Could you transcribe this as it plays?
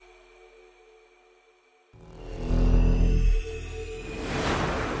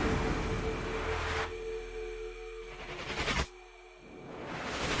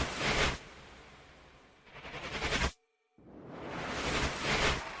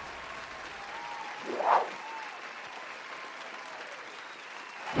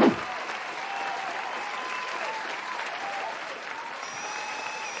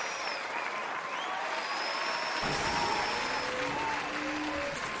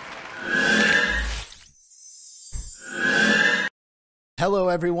Hello,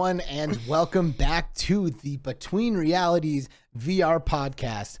 everyone, and welcome back to the Between Realities VR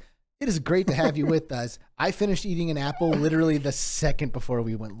podcast. It is great to have you with us. I finished eating an apple literally the second before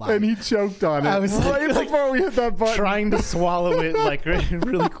we went live. And he choked on it. I was right before we hit that button. Trying to swallow it like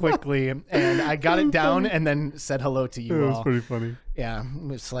really quickly, and I got it down and then said hello to you It was all. pretty funny. Yeah,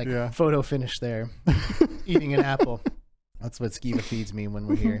 it's like photo finish there, eating an apple. That's what Skiva feeds me when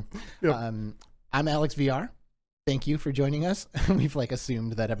we're here. Yep. I'm Alex VR. Thank you for joining us. We've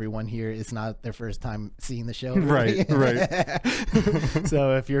assumed that everyone here is not their first time seeing the show. Right, right.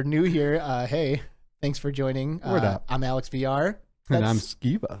 So if you're new here, hey, thanks for joining. Word up. I'm Alex VR. And I'm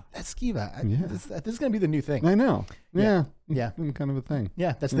Skiva. That's Skiva. Yeah. This is going to be the new thing. I know. Yeah. Yeah. Kind of a thing.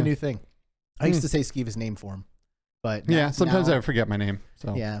 Yeah, that's the new thing. I used to say Skiva's name for him. But sometimes now, I forget my name.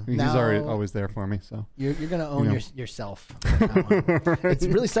 So yeah, he's always there for me. So you're gonna own yourself. It's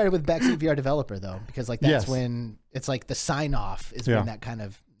really started with Backseat VR Developer though, because that's when it's like the sign off is when that kind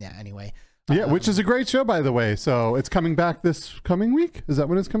of anyway. Yeah, which is a great show by the way. So it's coming back this coming week. Is that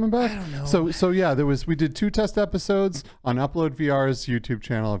when it's coming back? I don't know. So yeah, we did 2 test episodes on Upload VR's YouTube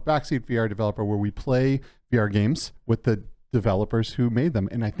channel of Backseat VR Developer where we play VR games with the developers who made them,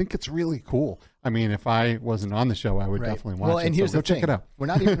 and I think it's really cool. I mean, if I wasn't on the show, I would definitely watch it. Well, and here's the thing. Check it out. We're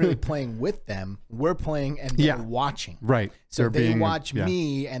not even really playing with them. We're playing and they're watching. Right. So they watch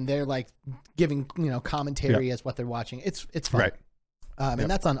me and they're like giving, commentary as what they're watching. It's fun. Right. And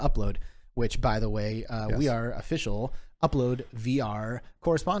that's on Upload, which by the way, we are official Upload VR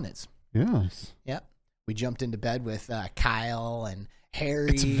correspondents. Yes. Yeah. We jumped into bed with Kyle and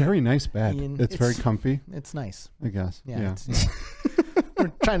Harry. It's a very nice bed. It's very comfy. It's nice. I guess. Yeah.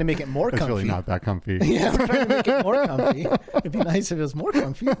 We're trying to make it more comfy. It's really not that comfy. Yeah, we're trying to make it more comfy. It'd be nice if it was more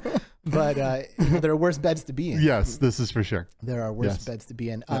comfy. But there are worse beds to be in. Yes, this is for sure. There are worse beds to be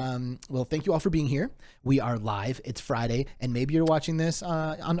in. Well, thank you all for being here. We are live. It's Friday, and maybe you're watching this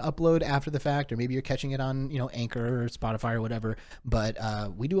on Upload after the fact, or maybe you're catching it on Anchor or Spotify or whatever. But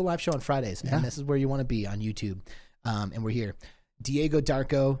we do a live show on Fridays, and this is where you want to be on YouTube. And we're here. Diego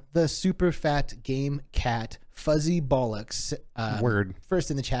Darko, the super fat game cat, Fuzzy Bollocks. Word. First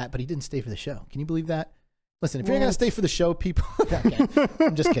in the chat, but he didn't stay for the show. Can you believe that? Listen, if you're going to stay for the show, people... Okay.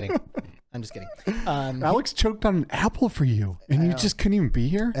 I'm just kidding. Alex choked on an apple for you, and you just couldn't even be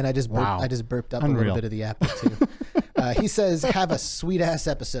here? And I just burped up a little bit of the apple, too. He says, have a sweet-ass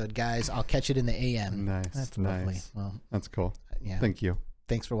episode, guys. I'll catch it in the AM. Nice. That's nice. lovely. Well, that's cool. Yeah. Thank you.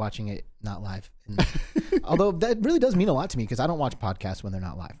 Thanks for watching it not live. Although that really does mean a lot to me because I don't watch podcasts when they're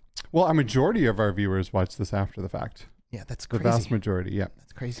not live. Well, a majority of our viewers watch this after the fact. Yeah, that's crazy. The vast majority, yeah.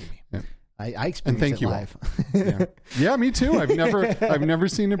 That's crazy to me. Yeah. I experienced it live. Yeah, me too. I've never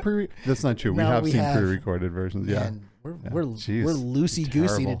seen a pre. That's not true. We have seen pre-recorded versions. Yeah, and we're loosey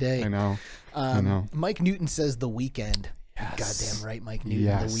goosey today. I know. Mike Newton says The Weeknd. Yes. Goddamn right, Mike Newton.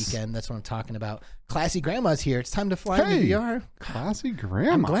 The Weeknd. That's what I'm talking about. Classy Grandma's here. It's time to fly into VR. Classy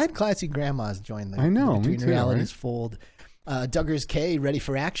Grandma. I'm glad Classy Grandma's joined the Between Realities fold. Duggars K, ready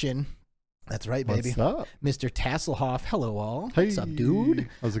for action. That's right, baby. What's up? Mr. Tasselhoff, hello all. Hey. What's up, dude?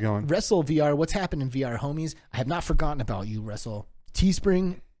 How's it going? Wrestle VR, what's happening, VR homies? I have not forgotten about you, Wrestle.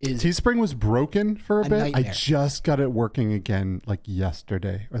 Teespring was broken for a bit. Nightmare. I just got it working again like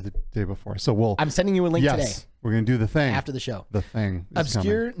yesterday or the day before. So I'm sending you a link today. We're going to do the thing. After the show. The thing.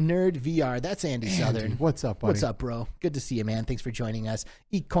 Obscure Nerd VR. That's Andy Southern. What's up, buddy? What's up, bro? Good to see you, man. Thanks for joining us.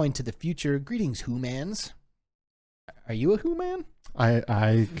 Eat coin to the future. Greetings, Who-Mans. Are you a Who-Man?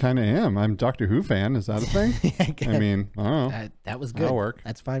 I kind of am. I'm Doctor Who fan. Is that a thing? I mean, I don't know. That was good. That'll work.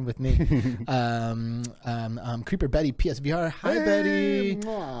 That's fine with me. Creeper Betty, PSVR. Hi, Betty.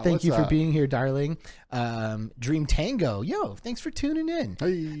 Thank you for being here, darling. Dream Tango. Yo, thanks for tuning in.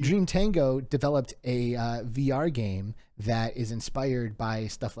 Hey. Dream Tango developed a VR game that is inspired by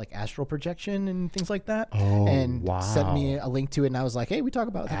stuff like astral projection and things like that. Oh, and sent me a link to it, and I was like, hey, we talk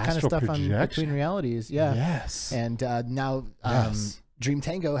about that kind of stuff on Between Realities. Yeah. Yes. And now Dream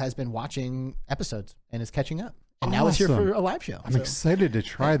Tango has been watching episodes and is catching up. And now it's here for a live show. I'm excited to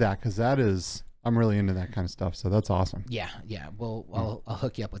try that because I'm really into that kind of stuff. So that's awesome. Yeah. Well, I'll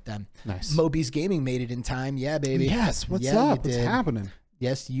hook you up with them. Nice. Moby's Gaming made it in time. Yeah, baby. Yes. What's up? What's happening?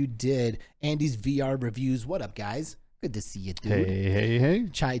 Yes, you did. Andy's VR reviews. What up, guys? Good to see you, dude. Hey.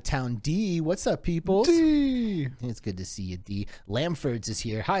 Chi-Town D. What's up, people? D. It's good to see you, D. Lamfords is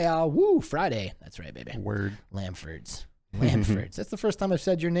here. Hi, Al. Woo, Friday. That's right, baby. Word. Lamfords. That's the first time I've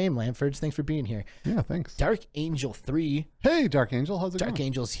said your name, Lamfords. Thanks for being here. Yeah, thanks. Dark Angel 3. Hey, Dark Angel. How's it going? Dark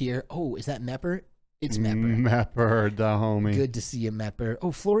Angel's here. Oh, is that Mepper? It's Mepper. Mepper, the homie. Good to see you, Mepper.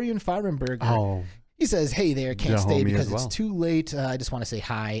 Oh, Florian Fahrenberger. Oh, He says, "Hey there, can't stay Dahomey because as well. it's too late. I just want to say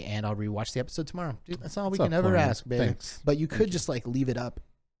hi, and I'll rewatch the episode tomorrow." Dude, that's all we What's can up, ever Florian? ask, baby. Thanks. But you could just like leave it up,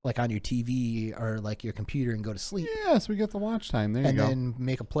 like on your TV or like your computer, and go to sleep, Yes, we get the watch time. There you and go. then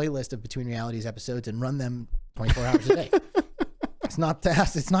make a playlist of Between Realities episodes and run them 24 hours a day. It's not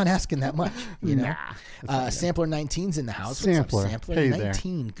asking that much, you know. Sampler 19's in the house. Sampler. What's up, Sampler Hey there.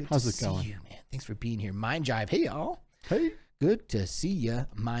 19? Good How's to it see going? you, man. Thanks for being here. Mind Jive. Hey y'all. Hey. Good to see you,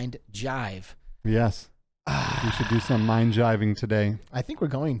 Mind Jive. Yes. We should do some mind jiving today. I think we're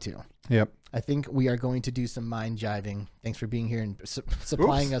going to. Yep. I think we are going to do some mind jiving. Thanks for being here and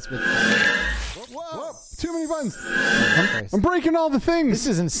supplying us with. Whoa. Too many buttons. Christ. I'm breaking all the things. This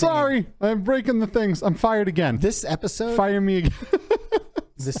is insane. Sorry. I'm breaking the things. I'm fired again. This episode, Fire me again.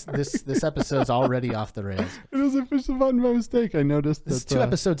 this episode's already off the rails. It was a push the button by mistake. I noticed This is that. 2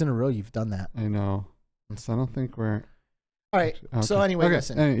 episodes in a row you've done that. I know. So I don't think we're. All right. So Okay. anyway, Okay.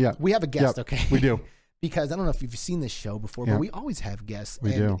 listen. Yeah. We have a guest, Yep. okay? We do. Because I don't know if you've seen this show before, Yeah. but we always have guests.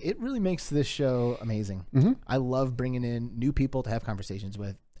 We and do. it really makes this show amazing. Mhm. I love bringing in new people to have conversations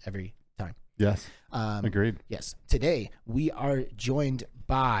with every time. Yes. Um, Agreed. Yes. Today, we are joined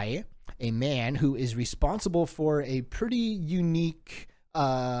by a man who is responsible for a pretty unique,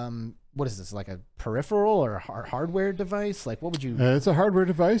 what is this, like a peripheral or hardware device? Like, what would you... It's a hardware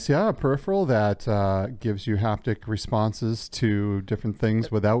device, yeah, a peripheral that gives you haptic responses to different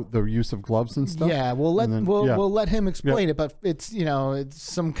things without the use of gloves and stuff. Yeah, we'll let And then- we'll, yeah. we'll let him explain it, but it's it's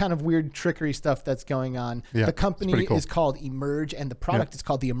some kind of weird trickery stuff that's going on. Yeah, The it's company pretty cool. is called Emerge, and the product is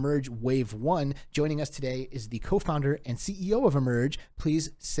called the Emerge Wave 1. Joining us today is the co-founder and CEO of Emerge.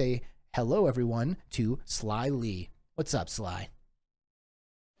 Please say hello, everyone, to Sly Lee. What's up, Sly?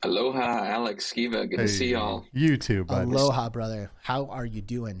 Aloha, Alex Skiva. Good to see y'all. You too, bud. Aloha, brother. How are you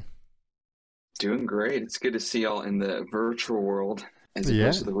doing? Doing great. It's good to see y'all in the virtual world as Yeah.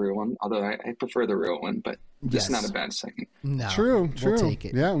 opposed to the real one. Although I prefer the real one, but Yes. just not a bad second. No, True. We'll take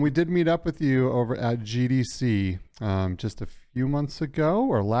it. Yeah, and we did meet up with you over at GDC just a few months ago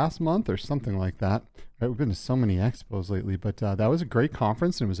or last month or something like that. Right, we've been to so many expos lately, but that was a great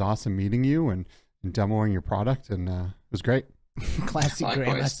conference and it was awesome meeting you and demoing your product, and it was great. Classic Likewise.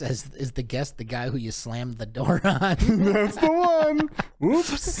 Grandma says, is the guest the guy who you slammed the door on? That's the one.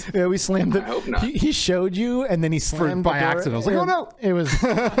 Whoops. Yeah, we slammed it. I hope not. He showed you, and then he slammed by the door. accident. I was like, oh, no. It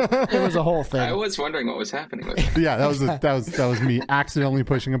was a whole thing. I was wondering what was happening with it. Yeah, that was me accidentally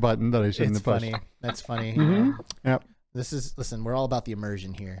pushing a button that I shouldn't It's have pushed. funny. That's funny. Yep. Listen, we're all about the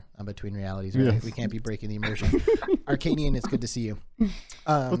immersion here on Between Realities. Right? Yes. We can't be breaking the immersion. Arcadian, it's good to see you.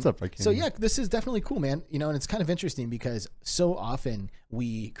 What's up, Arcadian? So yeah, this is definitely cool, man. And it's kind of interesting because so often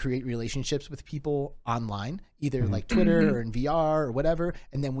we create relationships with people online, either like Twitter or in VR or whatever,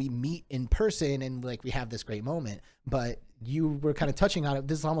 and then we meet in person and like we have this great moment. But you were kind of touching on it.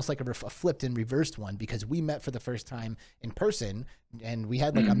 This is almost like a flipped and reversed one because we met for the first time in person and we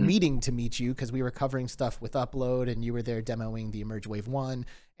had like a meeting to meet you because we were covering stuff with Upload and you were there demoing the Emerge Wave 1.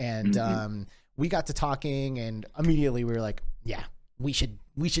 And we got to talking and immediately we were like, yeah, we should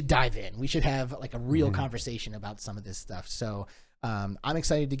dive in. We should have like a real conversation about some of this stuff. So I'm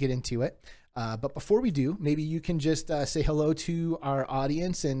excited to get into it. But before we do, maybe you can just say hello to our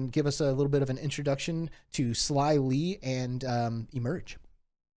audience and give us a little bit of an introduction to Sly Lee and Emerge.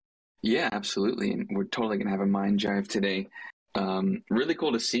 Yeah, absolutely. And we're totally going to have a mind jive today. Really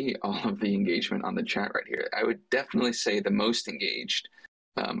cool to see all of the engagement on the chat right here. I would definitely say the most engaged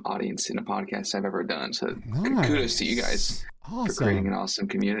audience in a podcast I've ever done. So kudos to you guys for creating an awesome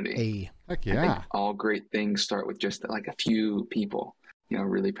community. Hey, Heck I yeah. think all great things start with just like a few people,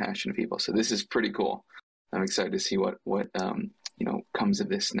 really passionate people. So this is pretty cool. I'm excited to see what comes of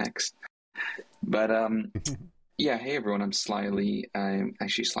this next. But yeah, hey everyone, I'm Sly Lee. I'm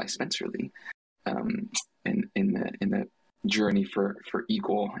actually Sly Spencer Lee. In the journey for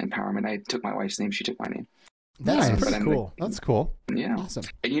equal empowerment, I took my wife's name. She took my name. that's Nice. pretty cool. That's cool. Yeah. Awesome.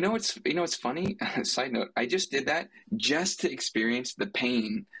 And you know what's funny? Side note, I just did that just to experience the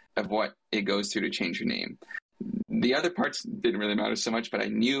pain of what it goes through to change your name. The other parts didn't really matter so much, but I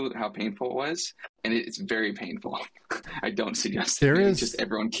knew how painful it was, and it's very painful. I don't suggest just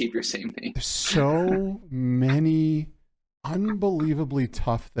everyone keep your same name. There's so many unbelievably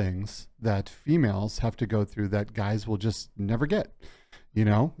tough things that females have to go through that guys will just never get,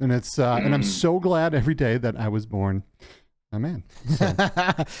 and it's and I'm so glad every day that I was born a man. So,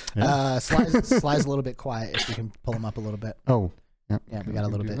 Sly's a little bit quiet. If you can pull him up a little bit. oh Yeah, we got a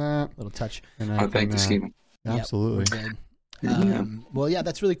little bit, that, little touch. and Oh, thank you, Steve. Absolutely. Yep, we're good. Well, yeah,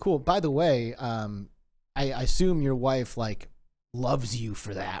 that's really cool. By the way, I assume your wife like loves you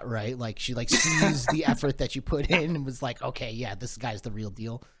for that, right? Like she like sees the effort that you put in and was like, okay, yeah, this guy's the real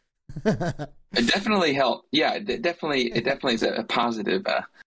deal. It definitely helped. Yeah, it definitely is a positive,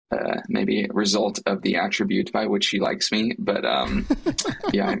 maybe a result of the attribute by which she likes me. But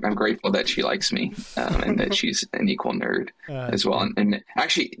yeah, I'm grateful that she likes me, and that she's an equal nerd as well. And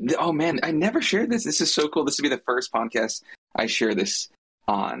actually, oh man, I never shared this. This is so cool. This will be the first podcast I share this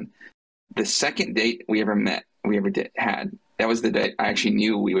on. The second date we ever had. That was the date I actually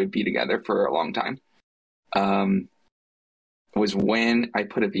knew we would be together for a long time. Was when I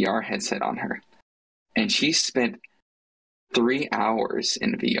put a VR headset on her, and she spent 3 hours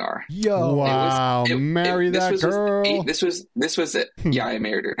in VR. Yo, wow! Marry that girl. This was it. Yeah, I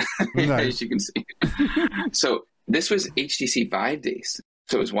married her. Nice. As you can see. So this was HTC Vive days,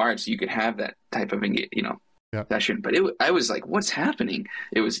 so it was wired, so you could have that type of session. But I was like, "What's happening?"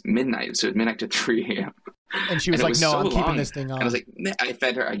 It was midnight, so it was midnight to 3 a.m. And she was like, "No, I'm keeping this thing on." And I was like, I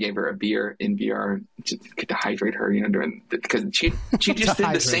fed her. I gave her a beer in VR to hydrate her, because she just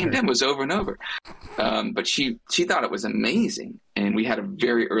did the same demos over and over. But she thought it was amazing, and we had a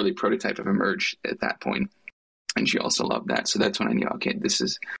very early prototype of Emerge at that point, and she also loved that. So that's when I knew, okay, this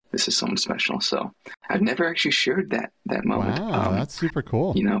is someone special. So I've never actually shared that moment. Wow, that's super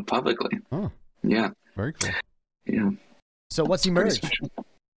cool. Publicly. Oh, yeah, very cool. Yeah. So what's Emerge?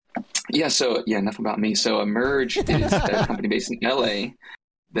 Yeah, so enough about me. So Emerge is a company based in LA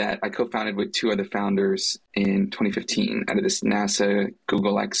that I co-founded with 2 other founders in 2015 out of this NASA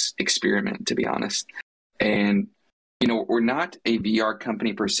Google X experiment, to be honest. And, we're not a VR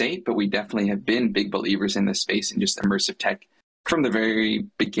company per se, but we definitely have been big believers in this space and just immersive tech from the very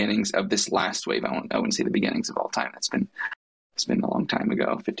beginnings of this last wave. I wouldn't say the beginnings of all time. It's been a long time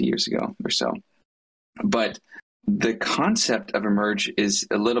ago, 50 years ago or so. But the concept of Emerge is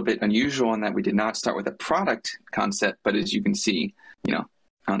a little bit unusual in that we did not start with a product concept, but as you can see,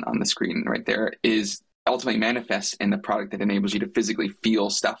 on the screen right there, is ultimately manifests in the product that enables you to physically feel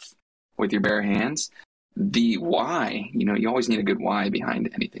stuff with your bare hands. The why, you always need a good why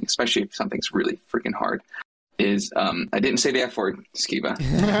behind anything, especially if something's really freaking hard, is, I didn't say the F word, Skiba.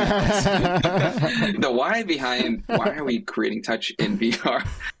 The why behind why are we creating touch in VR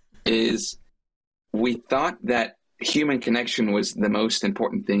is we thought that human connection was the most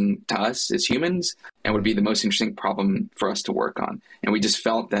important thing to us as humans and would be the most interesting problem for us to work on. And we just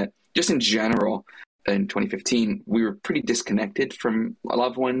felt that just in general, in 2015, we were pretty disconnected from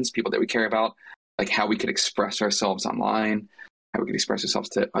loved ones, people that we care about, like how we could express ourselves online, how we could express ourselves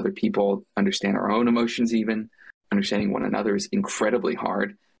to other people, understand our own emotions even. Understanding one another is incredibly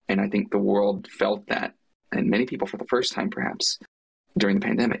hard. And I think the world felt that, and many people for the first time perhaps during the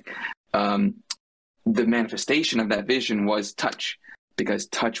pandemic. The manifestation of that vision was touch, because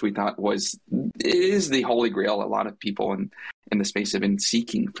touch we thought is the holy grail a lot of people in the space have been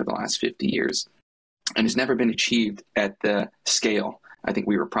seeking for the last 50 years and has never been achieved at the scale I think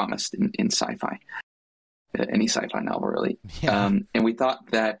we were promised in sci-fi, any sci-fi novel really. Yeah. And we thought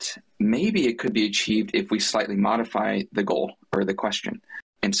that maybe it could be achieved if we slightly modify the goal or the question.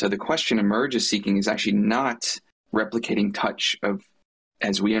 And so the question Emerge is seeking is actually not replicating touch of,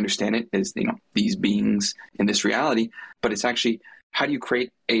 as we understand it, as these beings in this reality, but it's actually how do you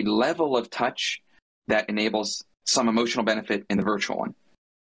create a level of touch that enables some emotional benefit in the virtual one.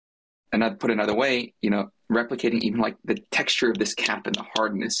 And I'd put another way, replicating even like the texture of this cap and the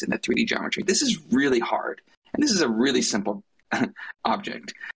hardness in the 3D geometry. This is really hard, and this is a really simple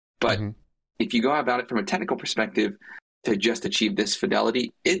object. But if you go about it from a technical perspective, to just achieve this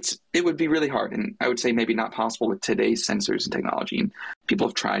fidelity, it would be really hard. And I would say maybe not possible with today's sensors and technology. And people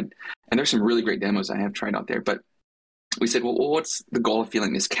have tried, and there's some really great demos I have tried out there. But we said, well, what's the goal of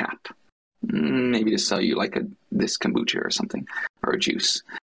feeling this cap? Maybe to sell you like this kombucha or something, or a juice.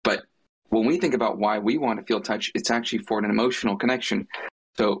 But when we think about why we want to feel touch, it's actually for an emotional connection.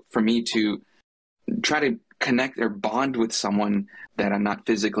 So for me to try to connect or bond with someone that I'm not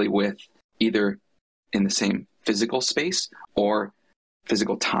physically with, either in the same physical space or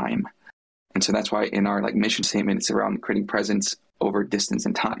physical time. And so that's why in our mission statement, it's around creating presence over distance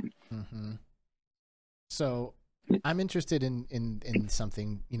and time. Mm-hmm. So I'm interested in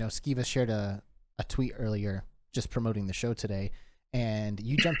something, Skiva shared a tweet earlier just promoting the show today. And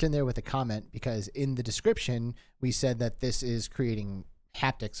you jumped in there with a comment because in the description, we said that this is creating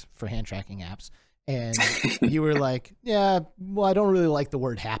haptics for hand tracking apps. And you were like, yeah, well, I don't really like the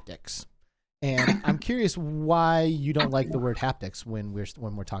word haptics. And I'm curious why you don't like the word haptics when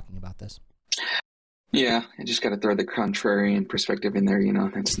we're talking about this. Yeah, I just got to throw the contrarian perspective in there.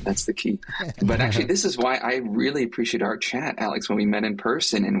 That's the key. But actually, this is why I really appreciate our chat, Alex, when we met in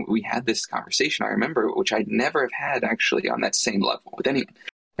person and we had this conversation. I remember, which I'd never have had actually on that same level with anyone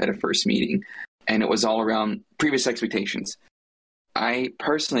at a first meeting. And it was all around previous expectations. I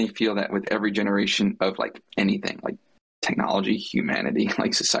personally feel that with every generation of like anything, like technology, humanity,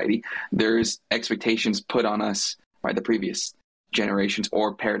 like society, there's expectations put on us by the previous generations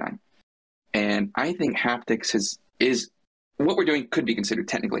or paradigm. And I think haptics is what we're doing could be considered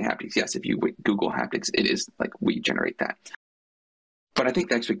technically haptics. Yes, if you Google haptics, it is like we generate that. But I think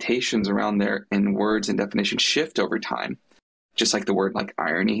the expectations around there in words and definitions shift over time. Just like the word like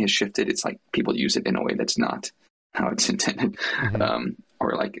irony has shifted. It's like people use it in a way that's not how it's intended.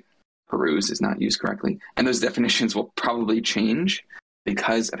 Or like peruse is not used correctly. And those definitions will probably change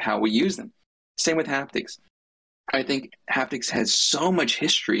because of how we use them. Same with haptics. I think haptics has so much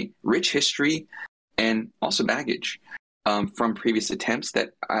history, rich history, and also baggage from previous attempts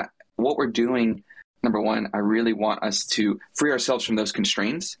that what we're doing, number one, I really want us to free ourselves from those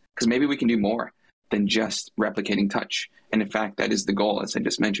constraints because maybe we can do more than just replicating touch. And in fact, that is the goal, as I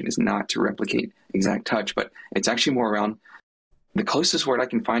just mentioned, is not to replicate exact touch, but it's actually more around the closest word I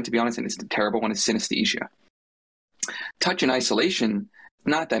can find, to be honest, and it's a terrible one, is synesthesia. Touch in isolation,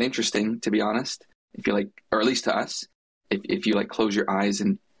 not that interesting, to be honest. If you like, or at least to us, if you like close your eyes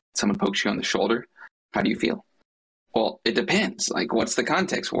and someone pokes you on the shoulder, how do you feel? Well, it depends. Like, what's the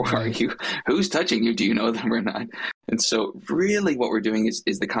context? Where are you? Who's touching you? Do you know them or not? And so really what we're doing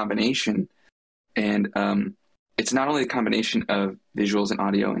is the combination. And it's not only the combination of visuals and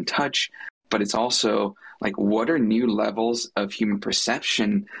audio and touch, but it's also like, what are new levels of human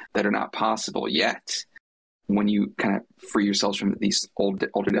perception that are not possible yet when you kind of free yourselves from these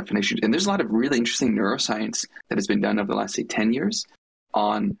older definitions? And there's a lot of really interesting neuroscience that has been done over the last, say, 10 years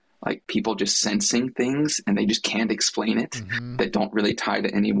on like people just sensing things and they just can't explain it, that don't really tie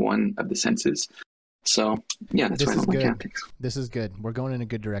to any one of the senses. So yeah, that's why I don't like haptics. This is good. We're going in a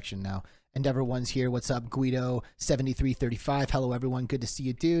good direction now. Endeavor One's here. What's up, Guido 7335? Hello, everyone. Good to see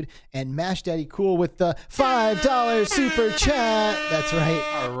you, dude. And Mash Daddy Cool with the $5 super chat. That's right.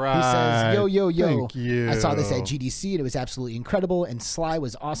 All right. He says, yo, yo, yo. Thank you. I saw this at GDC and it was absolutely incredible. And Sly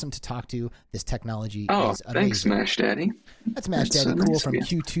was awesome to talk to. This technology is amazing. Thanks, Mash Daddy. That's Mash Daddy Cool from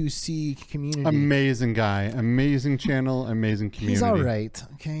Q2C community. Amazing guy. Amazing channel. Amazing community. He's all right.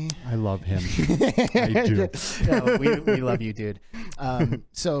 Okay. I love him. I do. No, we love you, dude.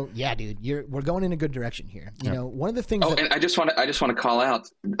 So yeah, dude. We're going in a good direction here. You know, one of the things. And I just want to call out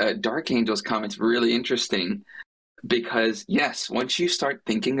Dark Angel's comments. Really interesting, because yes, once you start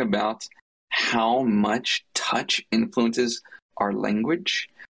thinking about how much touch influences our language,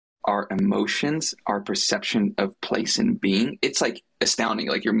 our emotions, our perception of place and being, it's like astounding.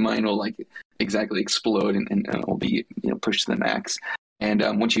 Like your mind will like exactly explode and will be pushed to the max. And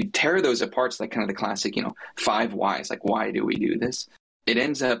once you tear those apart, it's like kind of the classic 5 whys. Like, why do we do this? It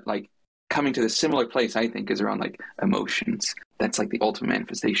ends up like coming to the similar place, I think, is around like emotions. That's like the ultimate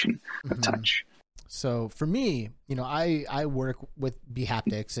manifestation of touch. So for me, I work with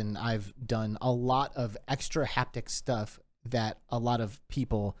bHaptics and I've done a lot of extra haptic stuff that a lot of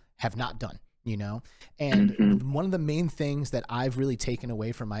people have not done, and one of the main things that I've really taken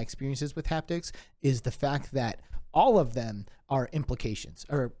away from my experiences with haptics is the fact that all of them are implications,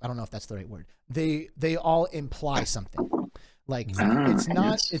 or I don't know if that's the right word. They all imply something. Like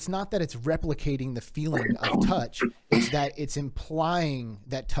it's not that it's replicating the feeling of touch. It's that it's implying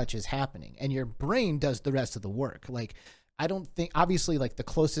that touch is happening, and your brain does the rest of the work. Like, I don't think, obviously, like the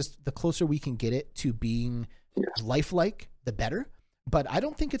closer we can get it to being lifelike, the better. But I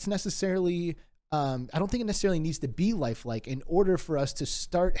don't think it's necessarily. I don't think it necessarily needs to be lifelike in order for us to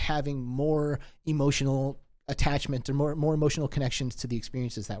start having more emotional attachment or more emotional connections to the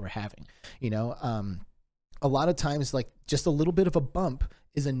experiences that we're having. A lot of times, like, just a little bit of a bump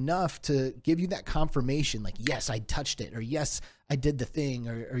is enough to give you that confirmation, like, yes, I touched it, or yes, I did the thing,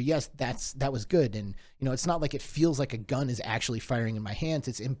 or yes, that was good. And, it's not like it feels like a gun is actually firing in my hands.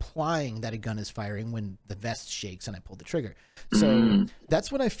 It's implying that a gun is firing when the vest shakes and I pull the trigger. So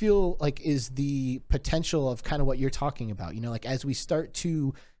that's what I feel like is the potential of kind of what you're talking about, like as we start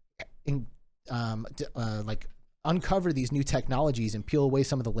to uncover these new technologies and peel away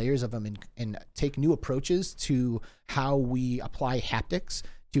some of the layers of them and take new approaches to how we apply haptics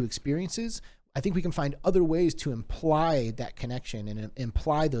to experiences, I think we can find other ways to imply that connection and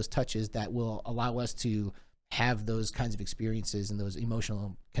imply those touches that will allow us to have those kinds of experiences and those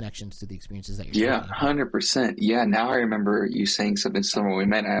emotional connections to the experiences that you're talking about. 100%. Yeah. Now I remember you saying something similar when we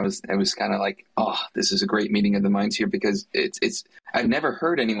met. And I was kind of like, oh, this is a great meeting of the minds here, because I've never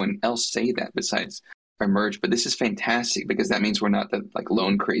heard anyone else say that besides Emerge, but this is fantastic because that means we're not the like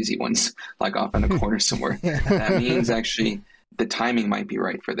lone crazy ones like off in a corner somewhere. That means actually the timing might be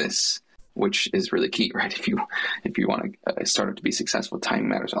right for this, which is really key, right? If you want a startup to be successful, timing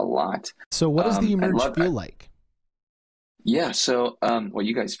matters a lot. So what does the Emerge feel like? Yeah. So, well,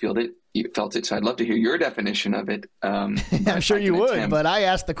 you guys felt it. You felt it. So I'd love to hear your definition of it. I'm sure you would, but I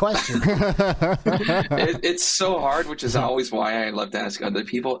asked the question. It's so hard, which is always why I love to ask other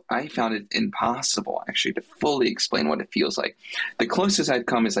people. I found it impossible, actually, to fully explain what it feels like. The closest I'd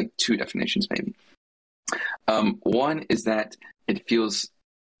come is like 2 definitions, maybe. One is that it feels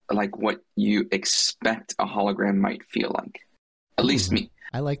like what you expect a hologram might feel like. At least me.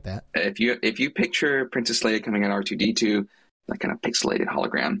 I like that. If you picture Princess Leia coming at R2-D2, that kind of pixelated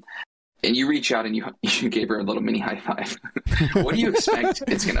hologram, and you reach out and you gave her a little mini high five, what do you expect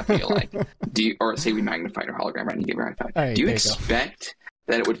it's going to feel like? Or say we magnified her hologram, right, and you gave her a high five. Right, do you expect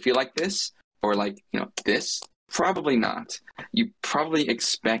that it would feel like this, or like, this? Probably not. You probably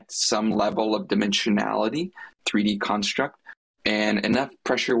expect some level of dimensionality, 3D construct, and enough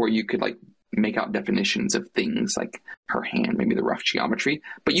pressure where you could like make out definitions of things like her hand, maybe the rough geometry,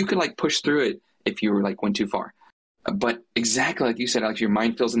 but you could like push through it if you were like went too far. But exactly like you said, Alex, your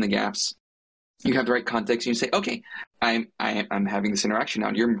mind fills in the gaps. You have the right context, and you say, "Okay, I'm having this interaction now."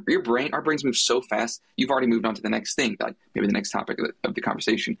 And our brains move so fast. You've already moved on to the next thing, like maybe the next topic of the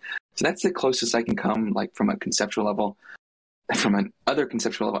conversation. So that's the closest I can come, like from a conceptual level. From another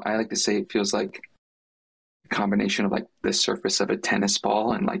conceptual level, I like to say it feels like a combination of like the surface of a tennis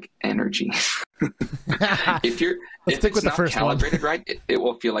ball and like energy. if it's not calibrated right, it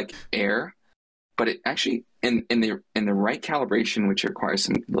will feel like air. But it actually, in the right calibration, which requires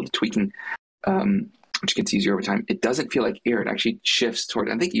some little tweaking, which gets easier over time, it doesn't feel like air. It actually shifts toward.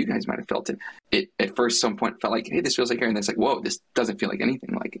 I think you guys might have felt it. It at first, some point, felt like, hey, this feels like air, and then it's like, whoa, this doesn't feel like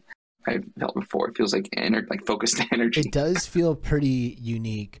anything like I've felt before. It feels like focused energy. It does feel pretty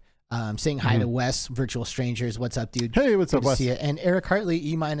unique. Saying hi to Wes, Virtual Strangers. What's up, dude? Hey, what's up, Wes? See you. And Eric Hartley,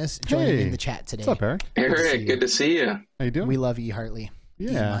 E- joining in the chat today. What's up, Eric? Eric, good to see you. How you doing? We love E. Hartley.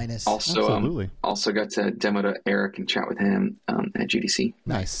 Yeah. E-. Also got to demo to Eric and chat with him at GDC.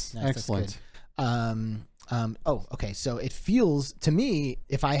 Nice. Excellent. Okay. So it feels to me,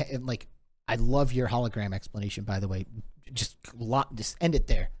 I love your hologram explanation, by the way. Just end it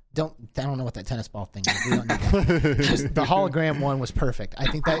there. I don't know what that tennis ball thing is. We don't need that. Just the hologram one was perfect. I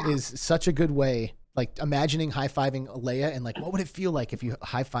think that is such a good way. Like imagining high-fiving Leia and like, what would it feel like if you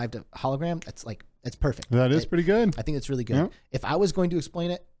high-fived a hologram? That's perfect. That is pretty good. I think it's really good. Yeah. If I was going to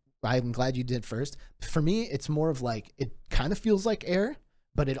explain it, I'm glad you did first. For me, it's more of like, it kind of feels like air,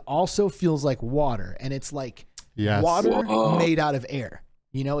 but it also feels like water. And it's like water made out of air.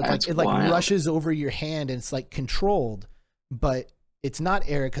 It rushes over your hand and it's like controlled, but it's not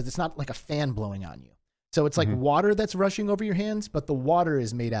air because it's not like a fan blowing on you. So it's like water that's rushing over your hands, but the water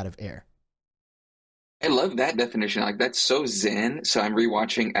is made out of air. I love that definition. Like that's so zen. So I'm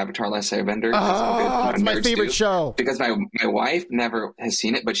rewatching Avatar: Last Airbender. Oh, it's my favorite show. Because my wife never has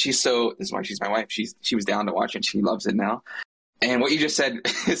seen it, but this is why she's my wife. She was down to watch it. She loves it now. And what you just said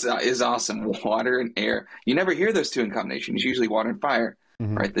is awesome. Water and air. You never hear those two in combination. It's usually water and fire,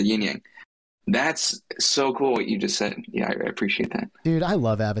 right? The yin yang. That's so cool what you just said. Yeah, I appreciate that. Dude, I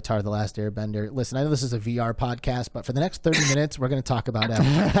love Avatar: The Last Airbender. Listen, I know this is a VR podcast, but for the next 30 minutes, we're going to talk about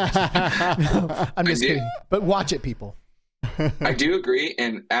Avatar. I'm just kidding. But watch it, people. I do agree.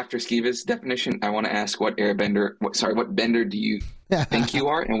 And after Skiva's definition, I want to ask what bender do you think you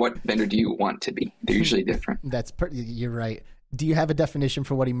are and what bender do you want to be? They're usually different. You're right. Do you have a definition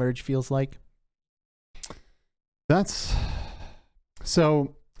for what emerge feels like?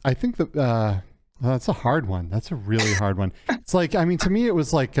 I think that that's a hard one. That's a really hard one. It's like, I mean, to me, it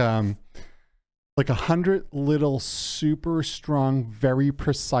was like 100 little super strong, very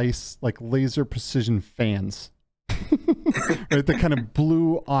precise, like laser precision fans, right? That kind of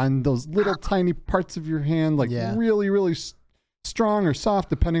blew on those little tiny parts of your hand, like really, really strong or soft,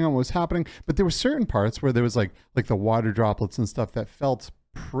 depending on what was happening. But there were certain parts where there was like the water droplets and stuff that felt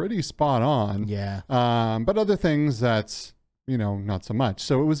pretty spot on. Yeah. But other things that's, not so much.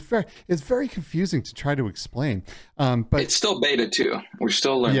 So it's very confusing to try to explain. But it's still beta too. We're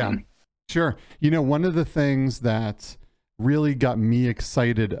still learning. Yeah, sure. One of the things that really got me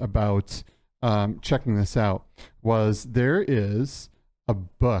excited about checking this out was there is a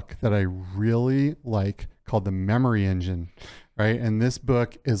book that I really like called The Memory Engine, right? And this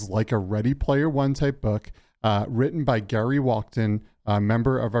book is like a Ready Player One type book, written by Gary Walkton, a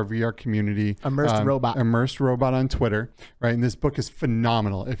member of our VR community, Immersed Robot on Twitter, right? And this book is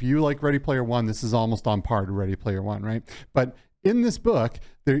phenomenal. If you like Ready Player One, this is almost on par to Ready Player One, right? But in this book,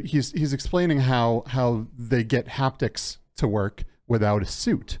 he's explaining how they get haptics to work without a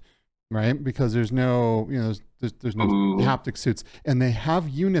suit, right? Because there's no there's no haptic suits, and they have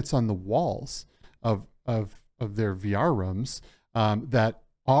units on the walls of their VR rooms that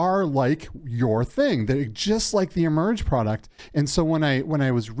are like your thing. They're just like the Emerge product. And so when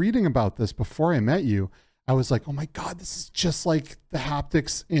I was reading about this before I met you, I was like, oh my God, this is just like the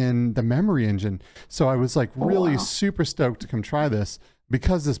haptics in the Memory Engine. So I was like really super stoked to come try this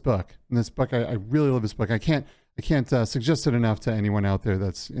because this book. And this book, I really love this book. I can't suggest it enough to anyone out there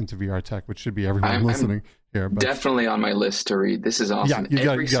that's into VR tech, which should be everyone listening here. But definitely on my list to read. This is awesome.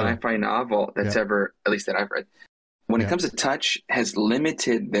 Every sci-fi novel that's ever, at least that I've read, when it comes to touch, has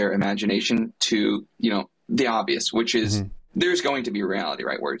limited their imagination to, the obvious, which is there's going to be reality,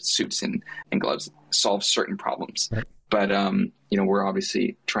 right, where suits and gloves solve certain problems. Right. But we're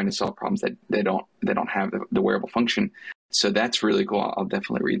obviously trying to solve problems that they don't have the wearable function. So that's really cool. I'll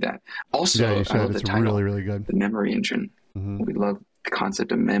definitely read that. Also, I love the title, really, really good. The Memory Engine. We love the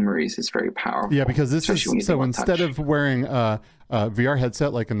concept of memories. It's very powerful. Yeah, because this is so instead of wearing a VR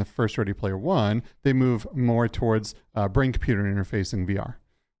headset like in the first Ready Player One, they move more towards brain computer interfacing VR,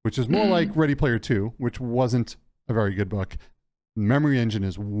 which is more like Ready Player Two, which wasn't a very good book. Memory Engine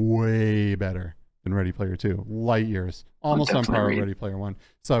is way better than Ready Player Two, light years, almost on par with Ready Player One.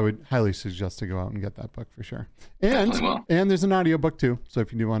 So I would highly suggest to go out and get that book for sure. And there's an audio book too. So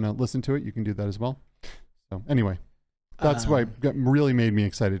if you do want to listen to it, you can do that as well. So anyway, that's why really made me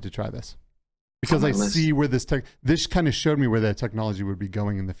excited to try this, because I see where this kind of showed me where that technology would be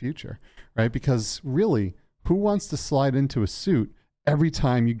going in the future, right? Because really, who wants to slide into a suit every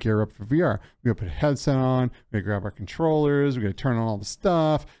time you gear up for VR? We gotta put a headset on, we gotta grab our controllers, we gotta turn on all the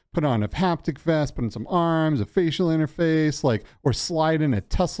stuff, put on a haptic vest, put in some arms, a facial interface, or slide in a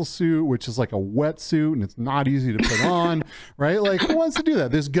tussle suit, which is like a wetsuit and it's not easy to put on, right? Like, who wants to do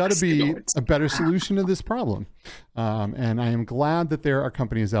that? There's got to be a better solution to this problem. And I am glad that there are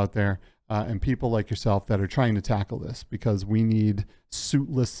companies out there and people like yourself that are trying to tackle this, because we need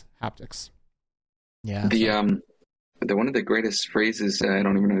suitless haptics. Yeah. One of the greatest phrases, I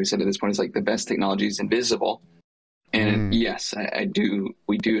don't even know who said it at this point, is like the best technology is invisible. And yes,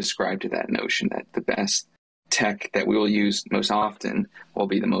 we do ascribe to that notion that the best tech that we will use most often will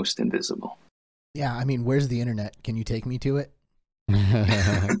be the most invisible. Yeah, I mean, where's the internet? Can you take me to it?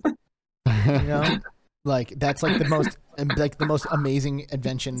 That's like the most amazing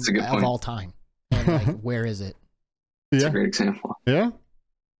invention of all time. And where is it? That's a great example. Yeah.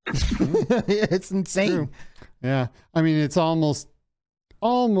 It's insane. True. Yeah. I mean, it's almost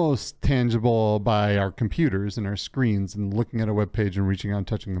tangible by our computers and our screens and looking at a web page and reaching out and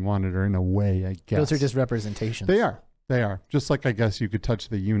touching the monitor in a way, I guess. Those are just representations. They are. Just like, I guess you could touch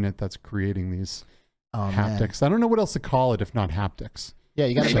the unit that's creating these haptics. Man. I don't know what else to call it if not haptics. Yeah,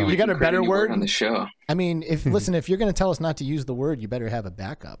 you got a better word on the show. I mean, if you're going to tell us not to use the word, you better have a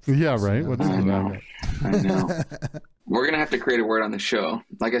backup. Yeah, right. What's I know. We're going to have to create a word on the show.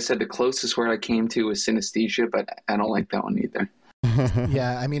 Like I said, the closest word I came to was synesthesia, but I don't like that one either.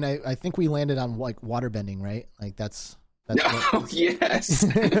 Yeah, I mean, I think we landed on like water bending, right? Like that's yes.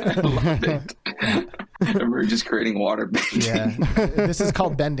 I love it. We're just creating water bending. Yeah. This is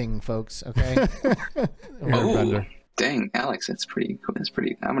called bending, folks, okay? Oh, dang, Alex, that's pretty cool. I'm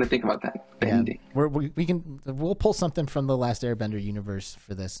going to think about that. Bending. Yeah. We'll pull something from the Last Airbender universe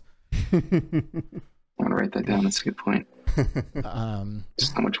for this. I want to write that down. That's a good point.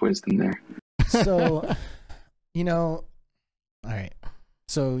 Just how much wisdom there. So, all right.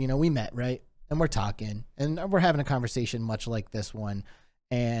 So, we met, right? And we're talking and we're having a conversation much like this one.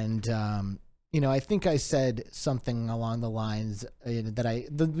 And, I think I said something along the lines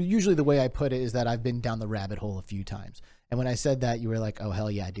that usually the way I put it is that I've been down the rabbit hole a few times. And when I said that, you were like, oh, hell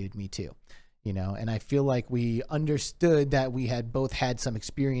yeah, dude, me too. And I feel like we understood that we had both had some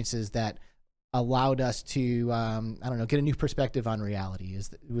experiences that allowed us to, get a new perspective on reality.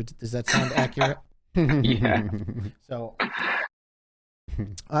 Does that sound accurate? Yeah. So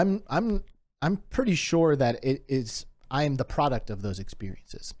I'm pretty sure that I am the product of those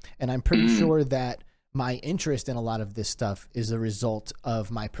experiences. And I'm pretty sure that my interest in a lot of this stuff is a result of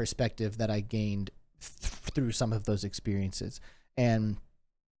my perspective that I gained through some of those experiences. And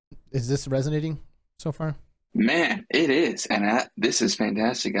is this resonating so far? Man, it is. And this is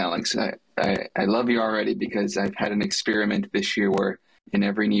fantastic, Alex. I love you already, because I've had an experiment this year where in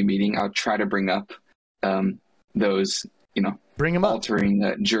every new meeting, I'll try to bring up those, bring them up,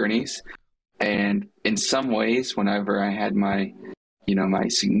 altering journeys. And in some ways, whenever I had my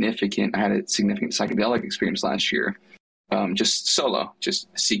significant psychedelic experience last year, just solo, just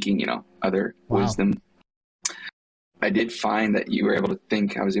seeking, other wisdom, I did find that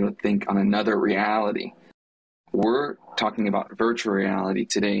I was able to think on another reality. We're talking about virtual reality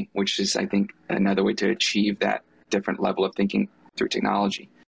today, which is, I think, another way to achieve that different level of thinking through technology.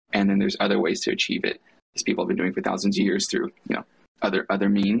 And then there's other ways to achieve it, as people have been doing for thousands of years through, other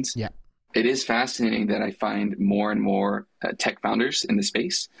means. Yeah. It is fascinating that I find more and more tech founders in the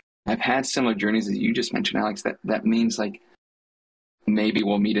space have had similar journeys as you just mentioned, Alex. That means like maybe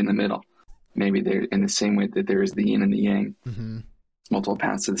we'll meet in the middle. Maybe they're in the same way that there is the yin and the yang, multiple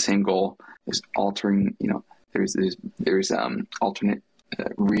paths to the same goal. There's altering, there's alternate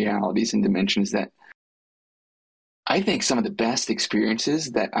realities and dimensions that I think some of the best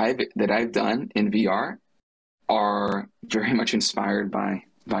experiences that I've done in VR are very much inspired by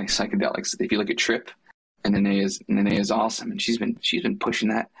psychedelics. If you look at Trip, and Nene is awesome, and she's been pushing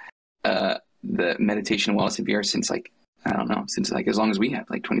that the meditation and wellness in VR since as long as we have,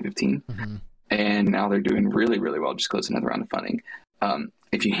 like 2015, and now they're doing really, really well. Just closed another round of funding.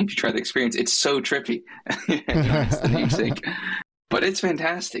 If you try the experience, it's so trippy. It's the namesake. But it's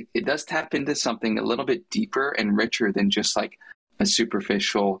fantastic. It does tap into something a little bit deeper and richer than just like a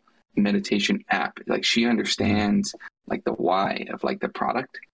superficial meditation app. Like she understands like the why of like the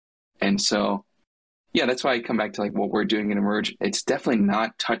product. And so, yeah, that's why I come back to like what we're doing in Emerge. It's definitely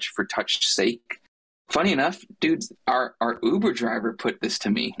not touch for touch's sake. Funny enough, dudes, our Uber driver put this to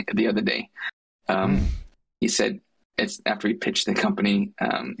me the other day. He said, it's after he pitched the company,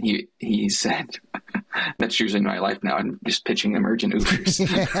 he said, that's usually my life now. I'm just pitching Emergent Ubers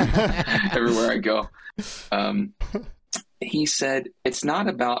everywhere I go. He said, it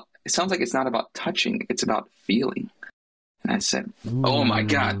sounds like it's not about touching, it's about feeling. And I said, oh my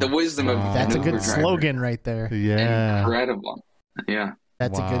God, the wisdom of that's a Uber good driver. Slogan right there. Yeah. Incredible. Yeah.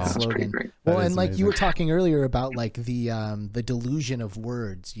 That's a good slogan. Pretty great. Well, That and is like amazing. you were talking earlier about like the delusion of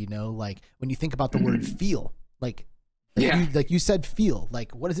words, like when you think about the word feel, like you said feel,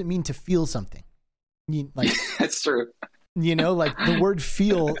 like what does it mean to feel something? Like That's true. like the word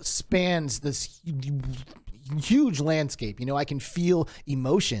feel spans this huge landscape. I can feel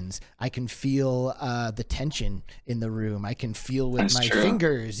emotions. I can feel the tension in the room. I can feel with my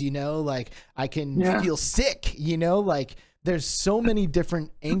fingers, like I can feel sick, like there's so many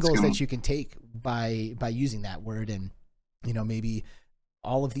different angles that you can take by using that word. And, maybe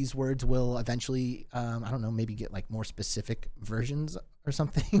all of these words will eventually, I don't know, maybe get like more specific versions or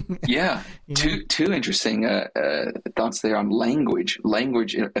something. Yeah. Two interesting thoughts there on language.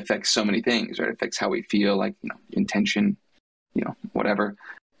 Language affects so many things, right? It affects how we feel, like, intention, whatever.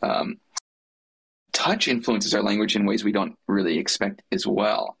 Touch influences our language in ways we don't really expect as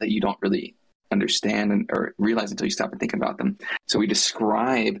well, that you don't really understand or realize until you stop and think about them. So we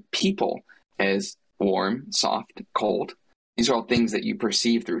describe people as warm, soft, cold. These are all things that you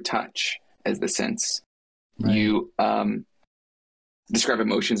perceive through touch as the sense. Right. You describe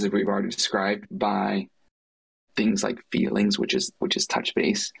emotions, as we've already described, by things like feelings, which is touch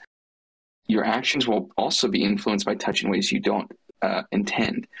base. Your actions will also be influenced by touch in ways you don't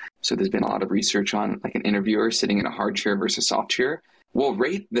intend. So there's been a lot of research on like an interviewer sitting in a hard chair versus soft chair will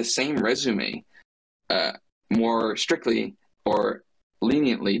rate the same resume more strictly or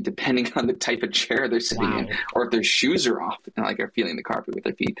leniently depending on the type of chair they're sitting in, or if their shoes are off and like are feeling the carpet with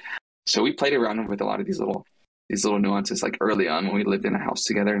their feet. So we played around with a lot of these little nuances. Like early on when we lived in a house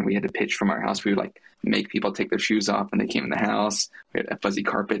together and we had to pitch from our house, we would like make people take their shoes off when they came in the house. We had a fuzzy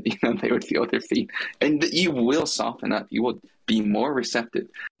carpet, they would feel with their feet, and you will soften up. You will be more receptive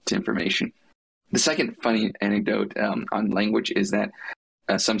to information. The second funny anecdote on language is that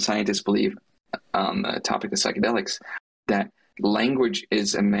some scientists believe on the topic of psychedelics that language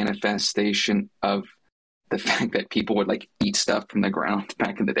is a manifestation of the fact that people would like eat stuff from the ground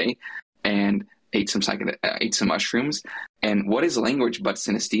back in the day and ate some mushrooms. And what is language but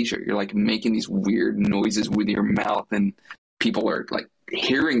synesthesia? You're like making these weird noises with your mouth and people are like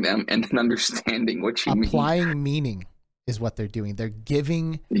hearing them and then understanding what you mean. Applying meaning is what they're doing. They're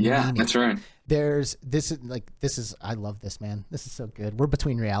giving meaning. That's right. I love this, man. This is so good. We're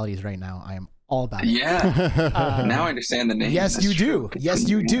between realities right now. I am all about it. Yeah. Now I understand the name. Yes, you do. Yes,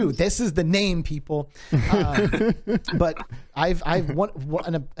 you do. This is the name, people. But I've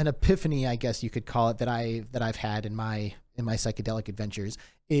an epiphany, I guess you could call it, that I've had in my psychedelic adventures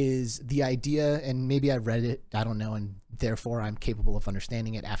is the idea, and maybe I read it, I don't know, and therefore I'm capable of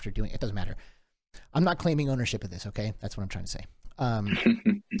understanding it after doing it. It doesn't matter. I'm not claiming ownership of this, okay? That's what I'm trying to say.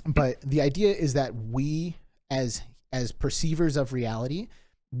 But the idea is that we, as perceivers of reality,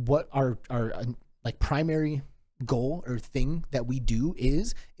 what our like primary goal or thing that we do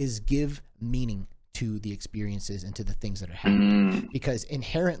is give meaning to the experiences and to the things that are happening, because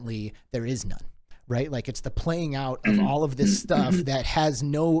inherently there is none, right? Like it's the playing out of all of this stuff that has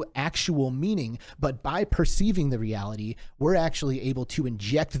no actual meaning, but by perceiving the reality, we're actually able to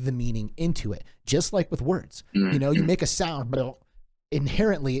inject the meaning into it, just like with words. You make a sound, but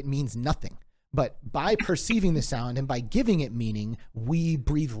inherently it means nothing. But by perceiving the sound and by giving it meaning, we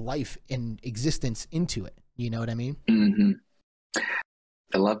breathe life and existence into it. You know what I mean? Mm-hmm.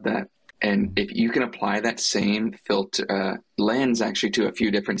 I love that. And if you can apply that same filter lens actually to a few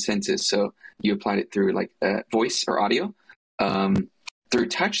different senses, so you applied it through like voice or audio, through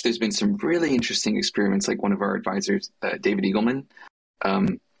touch, there's been some really interesting experiments. Like one of our advisors, David Eagleman,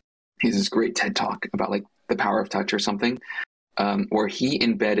 he has this great TED talk about like the power of touch or something, where he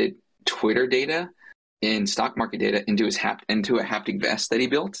embedded Twitter data and stock market data into into a haptic vest that he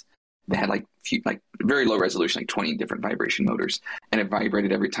built. That had like very low resolution, like 20 different vibration motors, and it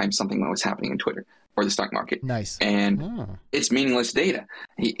vibrated every time something was happening in Twitter or the stock market. Nice. And it's meaningless data.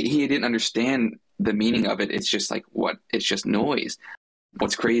 He didn't understand the meaning of it. It's just like it's just noise.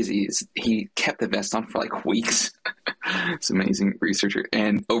 What's crazy is he kept the vest on for like weeks. It's amazing researcher.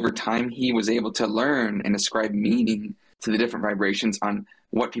 And over time, he was able to learn and ascribe meaning to the different vibrations on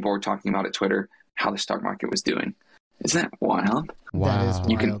what people were talking about at Twitter, how the stock market was doing. Isn't that wild? Wow. That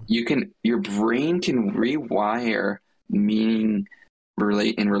is wild. Your brain can rewire meaning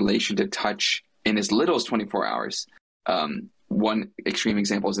in relation to touch in as little as 24 hours. One extreme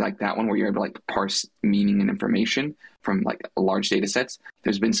example is like that one where you're able to like parse meaning and information from like large data sets.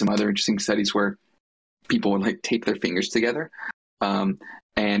 There's been some other interesting studies where people would like tape their fingers together.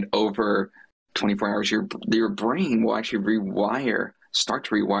 And over 24 hours, your brain will actually start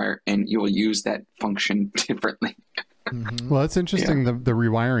to rewire, and you'll use that function differently. Mm-hmm. Well, it's interesting, the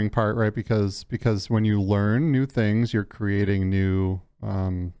rewiring part, right? Because when you learn new things, you're creating new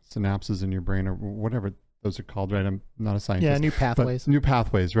synapses in your brain, or whatever those are called, right? I'm not a scientist. Yeah, new pathways. New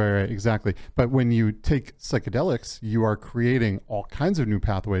pathways, right, exactly. But when you take psychedelics, you are creating all kinds of new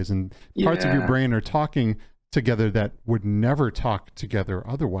pathways, and parts of your brain are talking together that would never talk together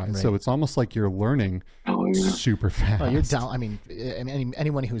otherwise. Right. So it's almost like you're learning super fast. Well, you're down. I mean,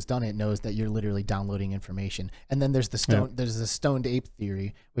 anyone who's done it knows that you're literally downloading information. And then there's the stoned ape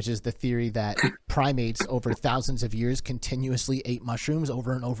theory, which is the theory that primates over thousands of years continuously ate mushrooms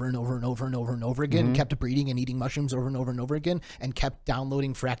over and over and over and over and over and over again, and kept breeding and eating mushrooms over and over and over again, and kept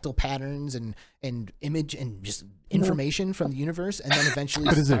downloading fractal patterns and image and just information from the universe, and then eventually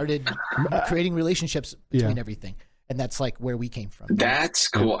started creating relationships between everything. And that's like where we came from. That's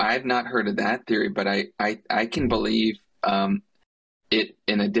cool. I've not heard of that theory, but I can believe it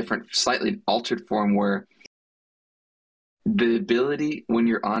in a different, slightly altered form, where the ability when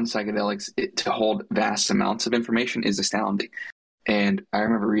you're on psychedelics to hold vast amounts of information is astounding. And I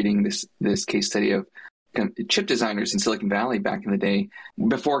remember reading this case study of chip designers in Silicon Valley back in the day.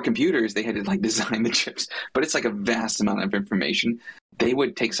 Before computers, they had to like design the chips, but it's like a vast amount of information. They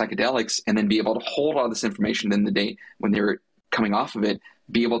would take psychedelics and then be able to hold all this information. Then the day when they were coming off of it,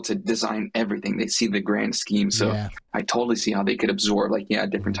 be able to design everything. They see the grand scheme. So I totally see how they could absorb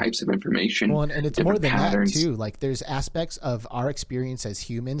different types of information. Well, and it's more than patterns. that too. Like there's aspects of our experience as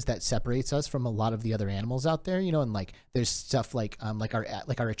humans that separates us from a lot of the other animals out there, you know, and like there's stuff like our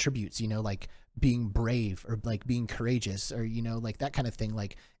attributes, you know, like being brave or like being courageous, or, you know, like that kind of thing.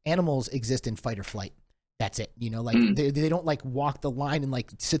 Like animals exist in fight or flight. That's it. You know, like they don't like walk the line and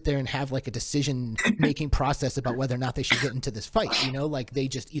like sit there and have like a decision making process about whether or not they should get into this fight. You know, like they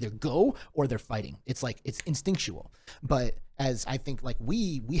just either go or they're fighting. It's like, it's instinctual. But as I think like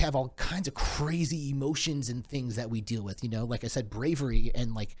we have all kinds of crazy emotions and things that we deal with, you know, like I said, bravery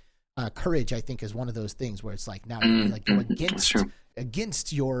and like courage, I think is one of those things where it's like, now you like go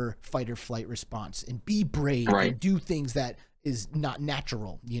against your fight or flight response and be brave and do things that is not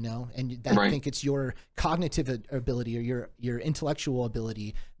natural, you know, and I think it's your cognitive ability or your intellectual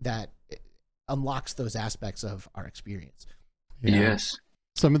ability that unlocks those aspects of our experience. Yeah. Yes.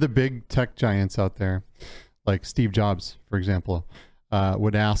 Some of the big tech giants out there, like Steve Jobs, for example,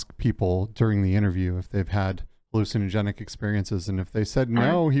 would ask people during the interview if they've had hallucinogenic experiences, and if they said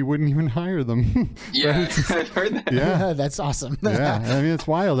no, he wouldn't even hire them. Yeah, I've heard that. Yeah, that's awesome. Yeah, I mean, it's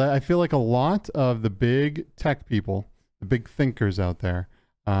wild. I feel like a lot of the big tech people, the big thinkers out there,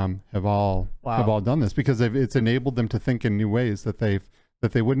 have all done this because it's enabled them to think in new ways that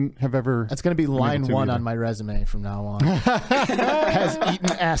they wouldn't have ever. That's going to be line one on my resume from now on. Has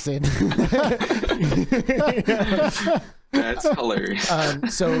eaten acid. That's hilarious.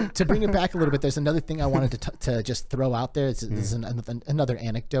 So to bring it back a little bit, there's another thing I wanted to just throw out there. This is another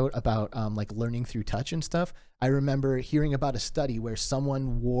anecdote about like learning through touch and stuff. I remember hearing about a study where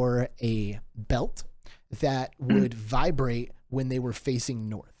someone wore a belt that would vibrate when they were facing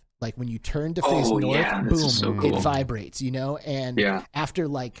north. Like when you turn to face north, boom, so cool. It vibrates, you know? And after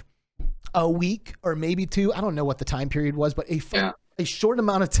like a week or maybe two, I don't know what the time period was, but a short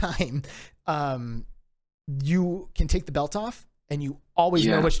amount of time, you can take the belt off and you always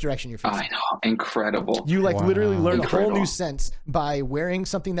know Yeah. which direction you're facing. I know, incredible. You like literally Wow. learn a whole new Incredible. sense by wearing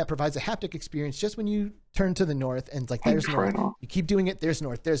something that provides a haptic experience just when you turn to the north and it's like, there's north. Incredible. You keep doing it, there's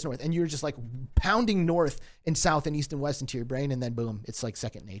north. And you're just like pounding north and south and east and west into your brain. And then boom, it's like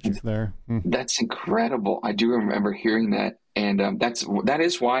second nature. It's there. That's incredible. I do remember hearing that, and that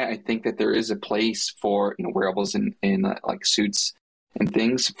is why I think that there is a place for wearables and like suits and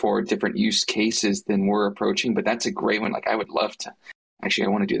things for different use cases than we're approaching. But that's a great one. Like I would love to. Actually, I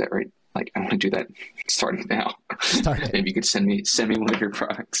want to do that right. Like I want to do that starting now. Maybe you could send me one of your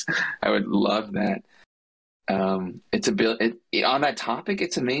products. I would love that. It's a bit on that topic.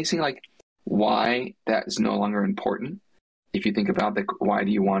 It's amazing, like why that is no longer important. If you think about why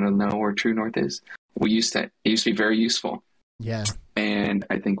do you want to know where true north is? It used to be very useful. Yeah. And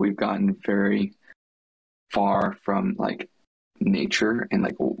I think we've gotten very far from like nature and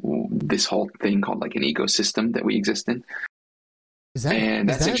like this whole thing called like an ecosystem that we exist in. Is that, And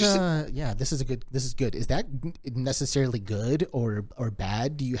is that's that interesting. yeah, this is good. Is that necessarily good or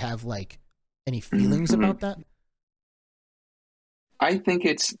bad? Do you have like any feelings Mhm. about that? I think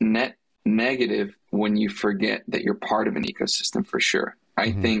it's net negative when you forget that you're part of an ecosystem for sure. I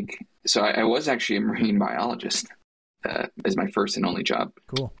Mhm. think so. I was actually a marine biologist as my first and only job.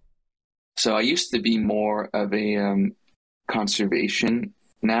 Cool. So I used to be more of a conservation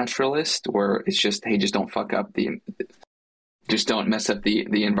naturalist, where it's just, hey, just don't fuck up just don't mess up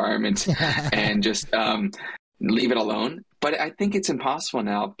the environment and just leave it alone. But I think it's impossible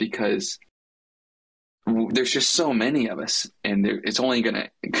now because there's just so many of us, and it's only going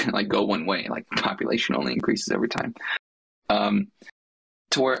to like go one way. Like population only increases over time.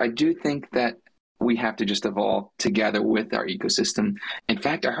 To where I do think that we have to just evolve together with our ecosystem. In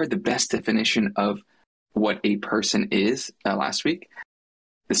fact, I heard the best definition of what a person is last week.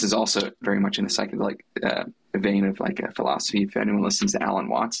 This is also very much in the psychedelic vein of like a philosophy. If anyone listens to Alan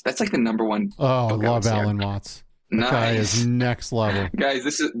Watts, that's like the number one. Oh, book I love would say. Alan Watts. That guy is Nice. next level. Guys,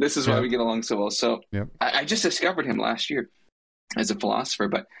 this is why Yep. we get along so well. So Yep. I just discovered him last year as a philosopher,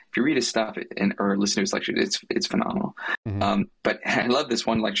 but if you read his stuff or listen to his lecture, it's phenomenal. Mhm. But I love this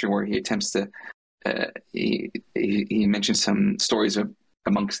one lecture where he attempts to he mentions some stories of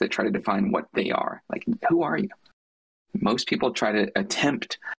monks that try to define what they are. Like, who are you? Most people try to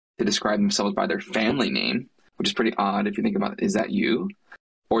attempt to describe themselves by their family name, which is pretty odd if you think about it. Is that you?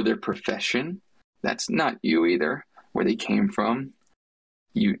 Or their profession? That's not you either. Where they came from,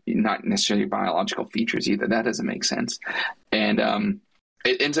 not necessarily biological features either. That doesn't make sense. And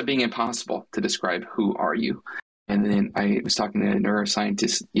it ends up being impossible to describe who are you. And then I was talking to a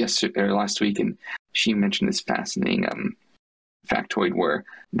neuroscientist last week, and she mentioned this fascinating factoid where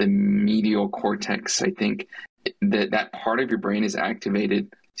the medial cortex, I think, that part of your brain is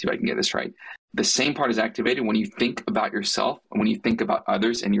activated. See if I can get this right. The same part is activated when you think about yourself and when you think about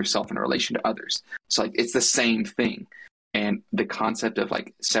others and yourself in relation to others. So like it's the same thing. And the concept of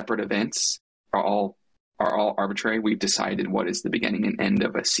like separate events are all arbitrary. We've decided what is the beginning and end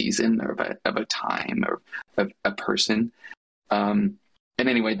of a season or of a time or of a person. And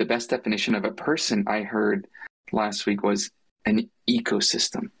anyway, the best definition of a person I heard last week was an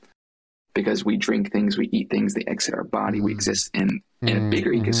ecosystem. Because we drink things, we eat things, they exit our body. We exist in a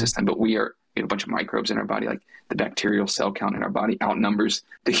bigger ecosystem, but we have a bunch of microbes in our body. Like the bacterial cell count in our body outnumbers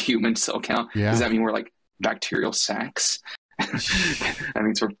the human cell count. Yeah. Does that mean we're like bacterial sacks? That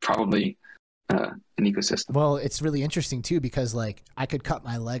means we're probably an ecosystem. Well, it's really interesting too, because like I could cut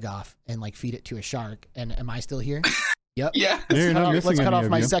my leg off and like feed it to a shark. And am I still here? Yep. Yeah. You're not Let's missing cut any off of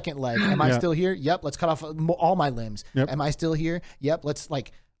my you. second leg. Am I Yeah. still here? Yep. Let's cut off all my limbs. Yep. Am I still here? Yep. Let's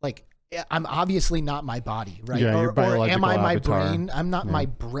like I'm obviously not my body, right? Yeah, your or am biological I my avatar. brain? I'm not Yeah. my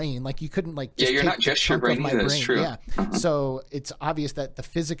brain. Like you couldn't like Yeah, just you're take not just a your chunk of brain my either. That's brain. true. Yeah. Uh-huh. So it's obvious that the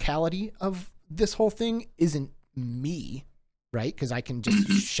physicality of this whole thing isn't me, right? Because I can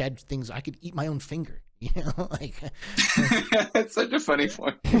just shed things. I could eat my own finger, you know, like That's such a funny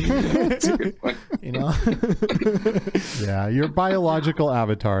point. That's a good point. you know. Yeah, your biological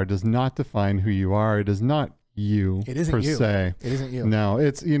avatar does not define who you are. It is not you It isn't per you. se. It isn't you. No,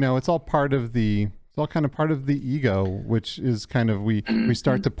 it's it's all part of it's all kind of part of the ego, which is kind of we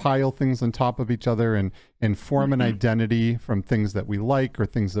start to pile things on top of each other and form an identity from things that we like or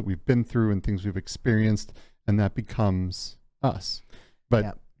things that we've been through and things we've experienced, and that becomes us.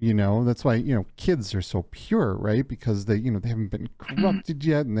 But Yep. that's why kids are so pure, right? Because they they haven't been corrupted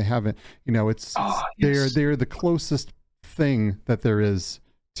yet, and they haven't it's yes. they're the closest thing that there is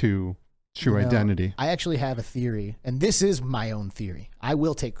to true You know, identity. I actually have a theory, and this is my own theory. I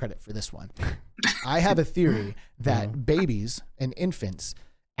will take credit for this one. I have a theory that babies and infants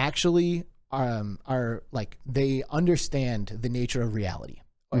actually are like, they understand the nature of reality,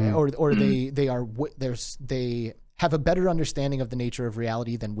 Mm. or they have a better understanding of the nature of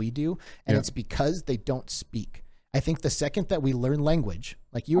reality than we do, and it's because they don't speak. I think the second that we learn language,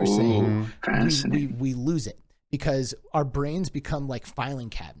 like you were saying, we lose it, because our brains become like filing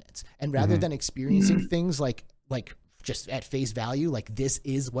cabinets, and rather than experiencing things like just at face value, like this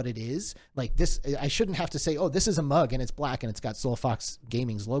is what it is, like this, I shouldn't have to say, oh, this is a mug and it's black and it's got Soul Fox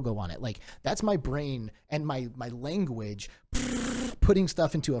Gaming's logo on it. Like, that's my brain and my language putting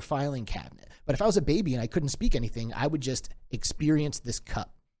stuff into a filing cabinet. But if I was a baby and I couldn't speak anything, I would just experience this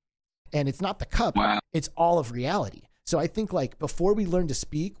cup. And it's not the cup, it's all of reality. So I think, like, before we learn to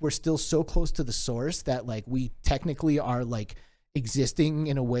speak, we're still so close to the source that, like, we technically are like existing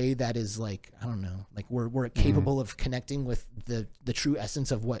in a way that is like, I don't know, like we're capable of connecting with the true essence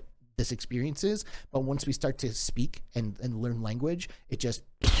of what this experience is. But once we start to speak and learn language,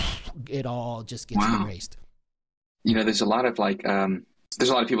 it all just gets erased. You know, there's a lot of like, there's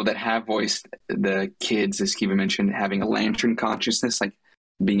a lot of people that have voiced the kids, as Kiva mentioned, having a lantern consciousness, like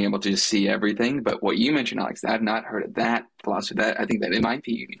being able to just see everything. But what you mentioned, Alex, I've not heard of that philosophy. That I think that it might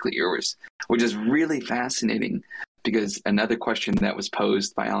be uniquely yours, which is really fascinating. Because another question that was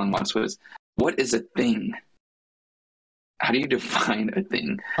posed by Alan Watts was, what is a thing? How do you define a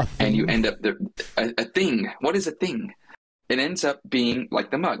thing? And you end up, a thing. What is a thing? It ends up being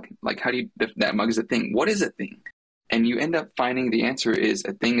like the mug. Like, how do you, that mug is a thing. What is a thing? And you end up finding the answer is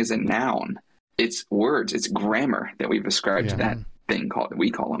a thing is a noun. It's words. It's grammar that we've ascribed to that thing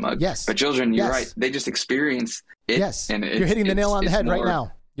we call a mug. Yes. But children, you're right. They just experience it. Yes. And you're hitting the nail on the head right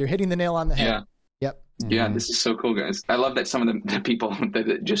now. You're hitting the nail on the head. Yeah. Yep. Yeah, this is so cool, guys. I love that some of the people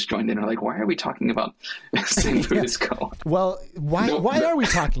that just joined in are like, why are we talking about St. Buddhist Cult? Well, why are we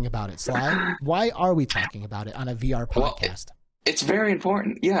talking about it, Sly? Why are we talking about it on a VR podcast? Well, it's very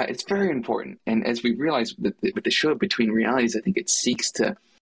important. Yeah, it's very important. And as we realize with the show Between Realities, I think it seeks to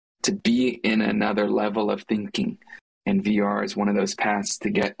be in another level of thinking. And VR is one of those paths to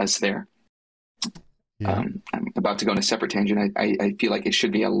get us there. Yeah. I'm about to go on a separate tangent. I feel like it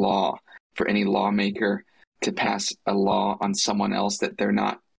should be a law for any lawmaker to pass a law on someone else that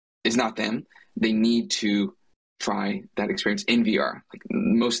is not them. They need to try that experience in VR. Like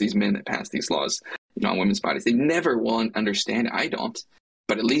most of these men that pass these laws, on women's bodies, they never will understand. I don't,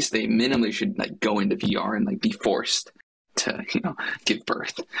 but at least they minimally should like go into VR and like be forced to, give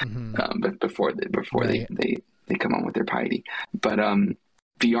birth before they come on with their piety. But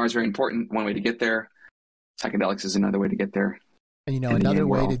VR is very important. One way to get there. Psychedelics is another way to get there. And another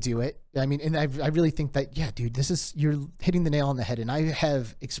way to do it. I mean, and I really think that, yeah, dude, you're hitting the nail on the head. And I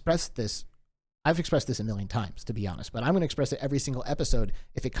have expressed this. I've expressed this a million times, to be honest, but I'm going to express it every single episode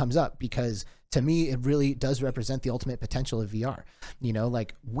if it comes up, because to me, it really does represent the ultimate potential of VR.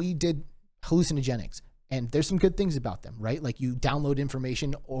 Like we did hallucinogenics, and there's some good things about them, right? Like you download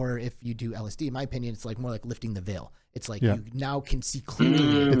information, or if you do LSD, in my opinion, it's like more like lifting the veil. It's like you now can see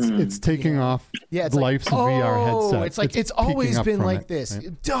clearly. It's taking off life's VR headset. It's like it's always been like this.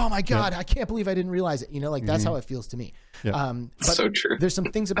 Right? Oh my God, I can't believe I didn't realize it. Like that's how it feels to me. Yeah. But so true. There's some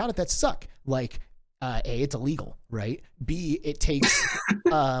things about it that suck. Like A, it's illegal, right? B, it takes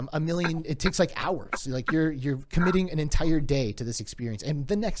it takes like hours. Like you're committing an entire day to this experience, and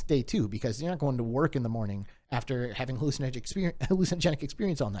the next day too, because you're not going to work in the morning after having hallucinogenic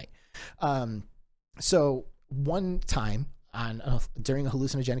experience all night. So one time during a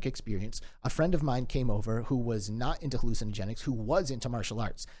hallucinogenic experience, a friend of mine came over who was not into hallucinogenics, who was into martial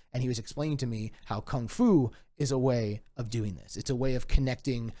arts. And he was explaining to me how Kung Fu is a way of doing this. It's a way of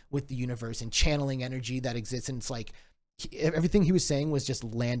connecting with the universe and channeling energy that exists. And it's like everything he was saying was just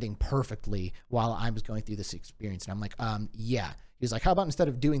landing perfectly while I was going through this experience. And I'm like, yeah. He was like, how about instead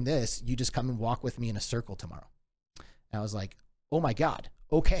of doing this, you just come and walk with me in a circle tomorrow? And I was like, oh my God,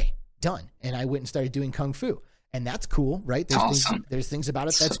 okay, done. And I went and started doing Kung Fu. And that's cool, right? There's things about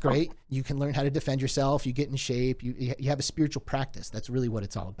it that's great. You can learn how to defend yourself. You get in shape. You have a spiritual practice. That's really what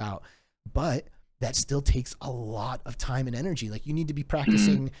it's all about. But that still takes a lot of time and energy. Like you need to be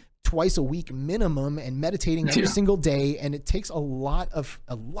practicing twice a week minimum and meditating every single day. And it takes a lot of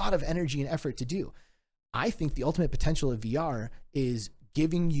energy and effort to do. I think the ultimate potential of VR is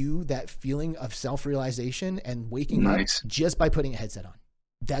giving you that feeling of self-realization and waking up just by putting a headset on.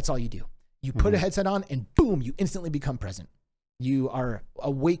 That's all you do. You put a headset on and boom, you instantly become present. You are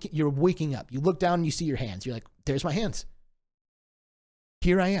awake. You're waking up. You look down and you see your hands. You're like, there's my hands.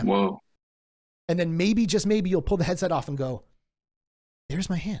 Here I am. Whoa. And then maybe, just maybe, you'll pull the headset off and go,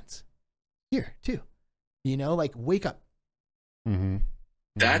 there's my hands. Here too. Like wake up.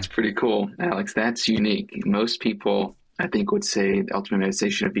 That's pretty cool, Alex. That's unique. Most people, I think would say the ultimate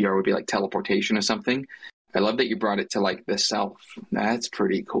manifestation of VR would be like teleportation or something. I love that you brought it to like the self. That's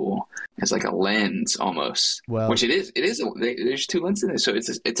pretty cool. It's like a lens almost, Well, which it is. It is. There's two lenses in it, so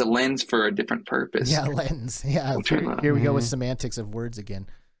it's a lens for a different purpose. yeah, lens. Yeah, here we go with semantics of words again.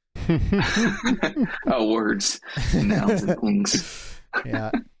 Oh, words and nouns and things.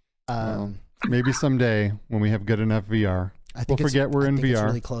 Yeah. Well, maybe someday when we have good enough VR, we'll forget we're in VR. It's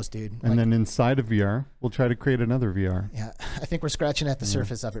really close, dude. And then inside of VR, we'll try to create another VR. Yeah, I think we're scratching at the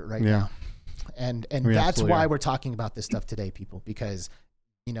surface of it right Yeah. now. And We that's absolutely why are. we're talking about this stuff today, people, because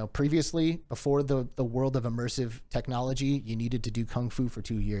previously, before the world of immersive technology, you needed to do kung fu for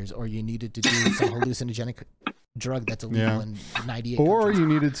 2 years, or you needed to do some hallucinogenic drug that's illegal in 98 Or countries. you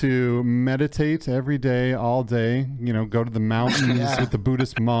needed to meditate every day, all day, go to the mountains Yeah. with the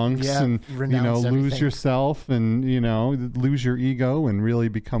Buddhist monks Yeah, and, renounce lose everything. yourself and, lose your ego and really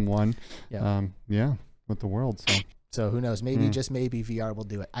become one. Yeah. With the world. So who knows? Maybe, just maybe VR will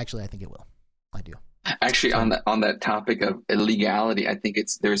do it. Actually, I think it will. I do. Actually, on that topic of illegality, I think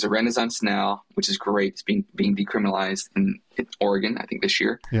there's a renaissance now, which is great. It's being decriminalized in Oregon, I think this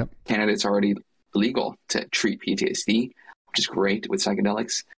year. Yep. Canada, it's already legal to treat PTSD, which is great with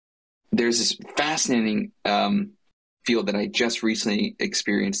psychedelics. There's this fascinating field that I just recently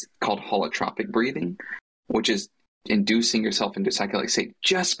experienced called holotropic breathing, which is inducing yourself into psychedelic state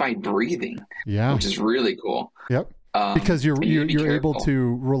just by breathing, Yeah. which is really cool. Yep. Because you're able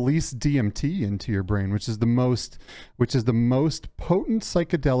to release DMT into your brain, which is the most potent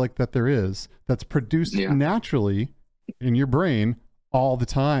psychedelic that there is, that's produced naturally in your brain all the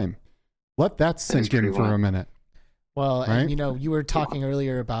time. Let that sink in for a minute. Well, right? and you were talking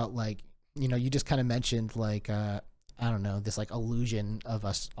earlier about you just kind of mentioned I don't know, this illusion of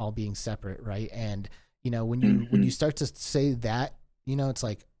us all being separate, right? And when you start to say that, it's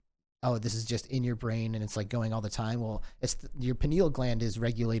like, oh, this is just in your brain and it's going all the time. Well, your pineal gland is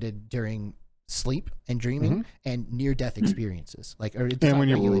regulated during sleep and dreaming and near-death experiences. And when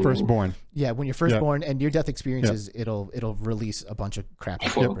you're first born. Yeah, when you're first born and near-death experiences, it'll release a bunch of crap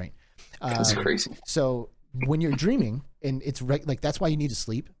into your brain. That's crazy. So when you're dreaming, and it's that's why you need to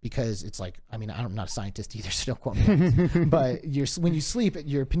sleep, because it's I'm not a scientist either, so don't quote me on this. But when you sleep,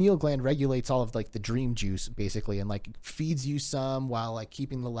 your pineal gland regulates all of the dream juice basically, and feeds you some while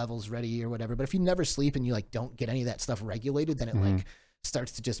keeping the levels ready or whatever. But if you never sleep and you don't get any of that stuff regulated, then it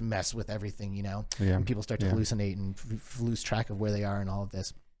starts to just mess with everything, and people start to hallucinate and lose track of where they are and all of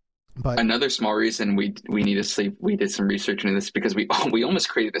this. But another small reason we need to sleep, we did some research into this because we almost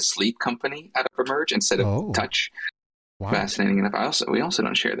created a sleep company out of Emerge instead of Touch. Wow. Fascinating enough. We also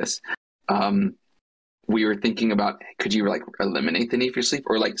don't share this. We were thinking about, could you eliminate the need for sleep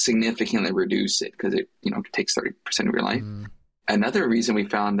or significantly reduce it, because it takes 30% of your life. Another reason we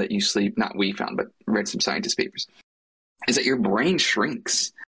found that you sleep, not we found, but read some scientist papers, is that your brain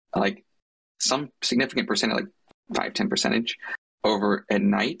shrinks some significant percent, 5-10% over at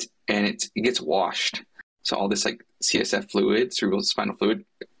night, and it gets washed. So all this CSF fluid, cerebral spinal fluid,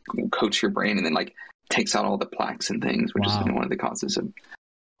 coats your brain and then takes out all the plaques and things, which is one of the causes of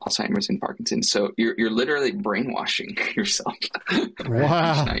Alzheimer's and Parkinson's. So you're literally brainwashing yourself.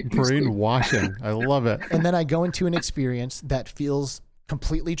 Wow, brainwashing! I love it. And then I go into an experience that feels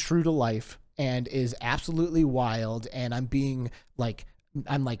completely true to life and is absolutely wild, and I'm being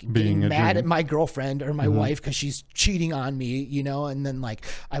getting mad at my girlfriend or my wife because she's cheating on me, and then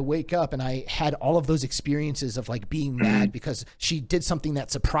I wake up and I had all of those experiences of being mad because she did something that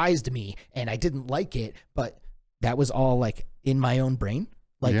surprised me and I didn't like it, but that was all in my own brain.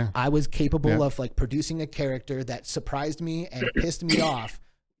 I was capable of producing a character that surprised me and pissed me off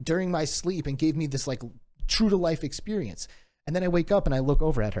during my sleep and gave me this true to life experience. And then I wake up and I look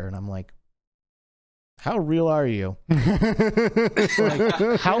over at her and I'm like, how real are you?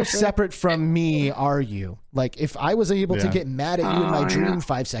 How separate from me are you? If I was able to get mad at you in my dream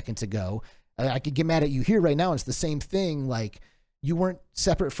 5 seconds ago, I could get mad at you here right now. And it's the same thing. You weren't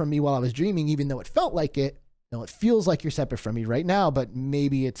separate from me while I was dreaming, even though it felt like it. No, it feels like you're separate from me right now, but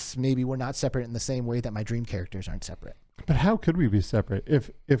maybe we're not separate in the same way that my dream characters aren't separate. But how could we be separate? If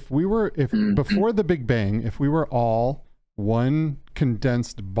before the Big Bang, if we were all one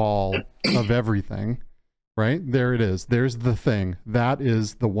condensed ball of everything, right? There it is. There's the thing. That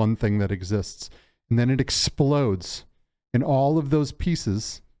is the one thing that exists. And then it explodes. And all of those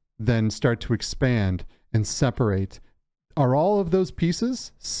pieces then start to expand and separate. Are all of those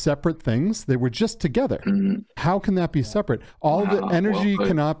pieces separate things? They were just together. How can that be separate? All the energy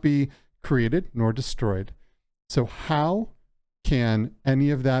cannot be created nor destroyed. So how can any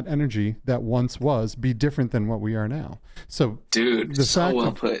of that energy that once was be different than what we are now? So, dude, so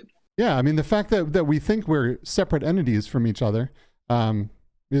well put. Yeah, I mean, the fact that we think we're separate entities from each other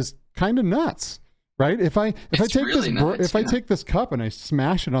is kind of nuts, right? If I take really nuts, I take this cup and I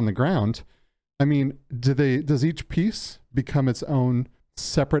smash it on the ground, I mean, does each piece become its own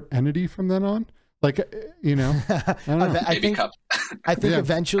separate entity from then on? Like, you know, I don't know. I think cup. I think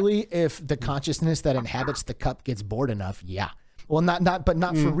eventually, if the consciousness that inhabits the cup gets bored enough, yeah. Well,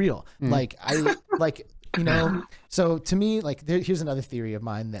 not for real. Like you know. So to me, like, here's another theory of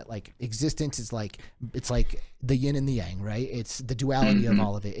mine that like existence is like it's like the yin and the yang, right? It's the duality of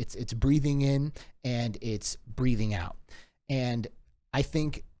all of it. It's breathing in and it's breathing out. And I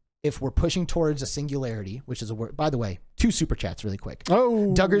think if we're pushing towards a singularity, which is a word, by the way, 2 super chats really quick.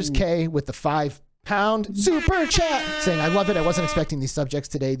 Oh, Duggars K with the £5 super chat saying, I love it. I wasn't expecting these subjects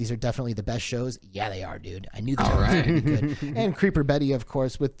today. These are definitely the best shows. Yeah, they are, dude. I knew they were going to be good. And Creeper Betty, of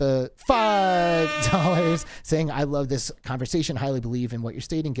course, with the $5 saying, I love this conversation. Highly believe in what you're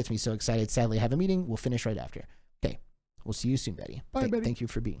stating. Gets me so excited. Sadly, I have a meeting. We'll finish right after. Okay. We'll see you soon, Betty. Bye, Betty. Thank you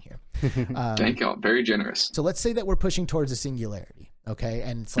for being here. Thank you all. Very generous. So let's say that we're pushing towards a singularity. Okay.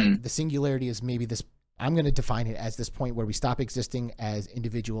 And it's like the singularity is maybe this, I'm going to define it as this point where we stop existing as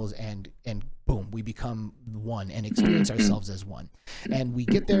individuals and boom, we become one and experience ourselves as one. And we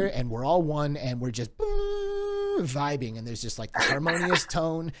get there and we're all one and we're just vibing, and there's just like this harmonious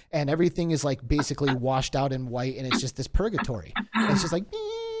tone and everything is like basically washed out in white, and it's just this purgatory. And it's just like,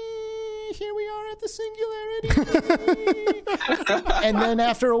 here we are at the singularity. And then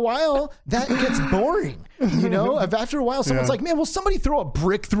after a while, that gets boring. You know, after a while, someone's like, man, will somebody throw a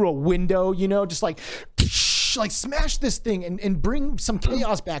brick through a window, you know, just like smash this thing and bring some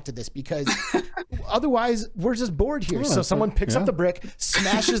chaos back to this, because otherwise we're just bored here. So someone picks up the brick,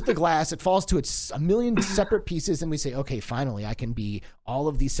 smashes the glass, it falls to a million separate pieces, and we say, okay, finally I can be all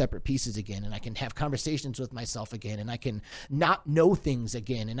of these separate pieces again, and I can have conversations with myself again, and I can not know things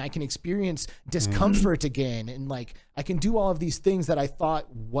again, and I can experience discomfort again, and like I can do all of these things that I thought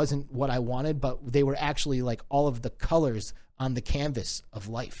wasn't what I wanted, but they were actually like all of the colors on the canvas of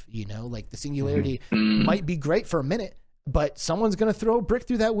life. You know, like the singularity might be great for a minute, but someone's going to throw a brick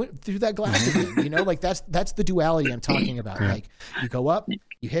through that glass again. You know, like that's the duality I'm talking about. Like you go up,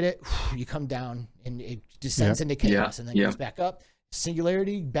 you hit it, you come down, and it descends into chaos, and then goes back up,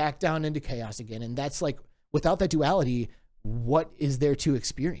 singularity, back down into chaos again. And that's like, without that duality, what is there to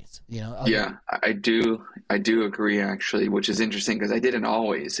experience? You know? Yeah, I do agree, actually, which is interesting because I didn't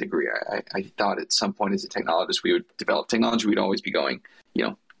always agree. I thought at some point as a technologist, we would develop technology, we'd always be going, you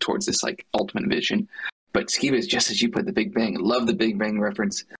know, towards this like ultimate vision. But Skiba is just as you put the Big Bang. I love the Big Bang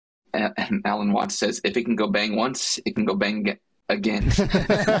reference. And Alan Watts says, if it can go bang once, it can go bang again. So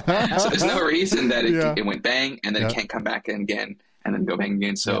there's no reason that it went bang and then it can't come back again and then go bang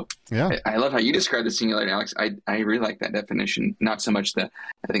again. So I love how you describe the singularity, Alex. I really like that definition. Not so much I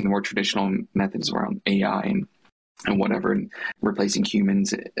think the more traditional methods around AI and whatever, and replacing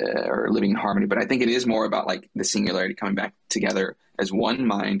humans or living in harmony. But I think it is more about like the singularity coming back together as one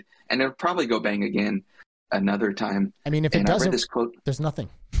mind, and it'll probably go bang again another time. I mean, if it doesn't, this quote, there's nothing.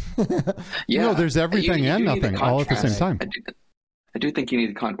 No, there's everything and nothing all at the same time. I do think you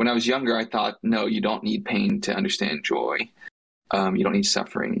need the when I was younger, I thought, no, you don't need pain to understand joy. You don't need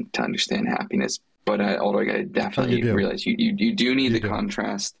suffering to understand happiness. But older, I definitely realize you do need the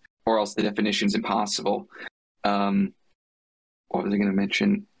contrast, or else the definition's impossible. What was I going to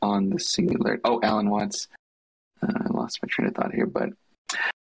mention on the singularity? Oh, Alan Watts. I lost my train of thought here, but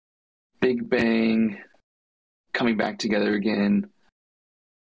Big Bang coming back together again.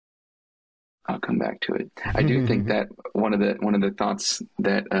 I'll come back to it. I do think that one of the thoughts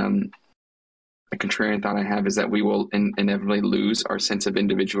that a contrarian thought I have is that we will inevitably lose our sense of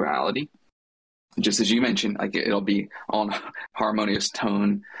individuality. Just as you mentioned, like it'll be on harmonious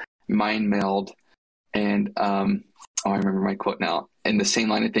tone, mind meld, and I remember my quote now. In the same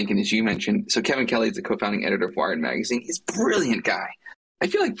line of thinking as you mentioned, so Kevin Kelly is the co-founding editor of Wired magazine. He's a brilliant guy. I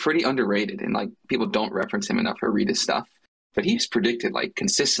feel like pretty underrated, and like people don't reference him enough or read his stuff. But he's predicted like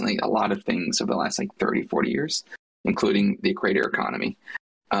consistently a lot of things over the last like 30, 40 years, including the creator economy.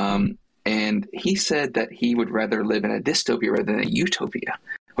 And he said that he would rather live in a dystopia rather than a utopia,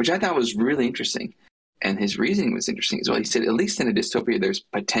 which I thought was really interesting. And his reasoning was interesting as well. He said, at least in a dystopia, there's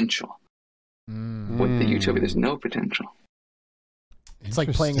potential. With the utopia, there's no potential. It's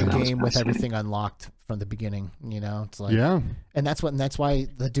like playing a game with everything unlocked from the beginning, you know. It's like, and that's why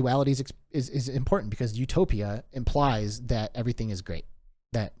the duality is important, because utopia implies that everything is great,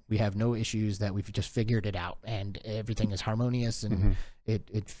 that we have no issues, that we've just figured it out, and everything is harmonious, and it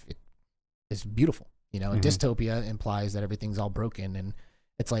is beautiful, you know. And dystopia implies that everything's all broken, and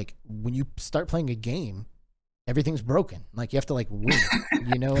it's like when you start playing a game, everything's broken. Like you have to like win.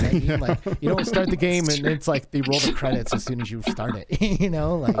 You know what I mean? Like you don't start the game and it's like they roll the credits as soon as you start it. You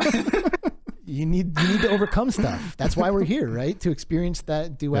know, like you need to overcome stuff. That's why we're here, right? To experience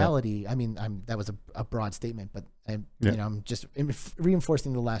that duality. I mean, that was a broad statement, but you know, I'm just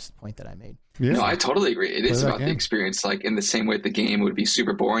reinforcing the last point that I made. Yeah. No, I totally agree. It is about the experience. Like in the same way the game would be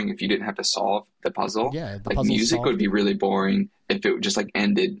super boring if you didn't have to solve the puzzle. Yeah, the like music would be really boring if it just like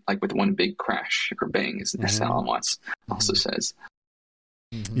ended like with one big crash or bang, as Alan Watts also says.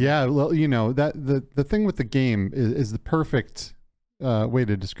 Yeah, well, you know, that the thing with the game is the perfect way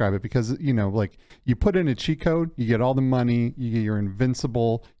to describe it, because, you know, like you put in a cheat code, you get all the money, you're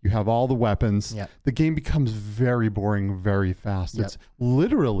invincible, you have all the weapons. Yep. The game becomes very boring very fast. It's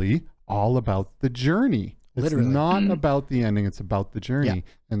literally all about the journey. It's not about the ending. It's about the journey. Yep.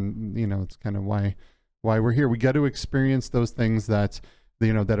 And, you know, it's kind of why we're here. We got to experience those things that,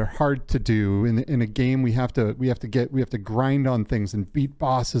 you know, that are hard to do in a game. We have to grind on things and beat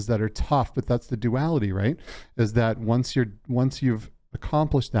bosses that are tough, but that's the duality, right? Is that once you've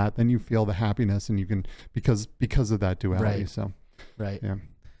accomplished that, then you feel the happiness, and you can, because of that duality. Right. So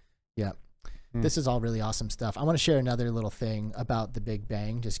Yeah. This is all really awesome stuff. I want to share another little thing about the Big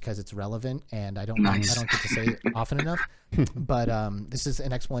Bang, just because it's relevant, and I don't get to say it often enough. But this is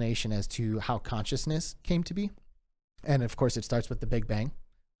an explanation as to how consciousness came to be. And of course, it starts with the Big Bang.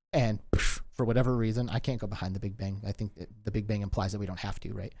 And for whatever reason, I can't go behind the Big Bang. I think the Big Bang implies that we don't have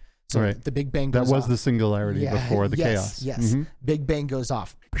to, right? So the Big Bang goes off. That was the singularity before the chaos. Yes. Big Bang goes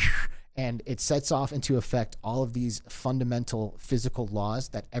off. And it sets off into effect all of these fundamental physical laws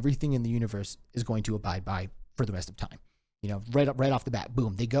that everything in the universe is going to abide by for the rest of time. You know, right off the bat,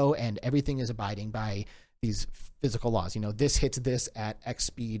 boom, they go, and everything is abiding by these physical laws. You know, this hits this at X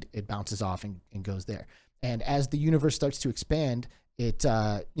speed, it bounces off and goes there. And as the universe starts to expand, it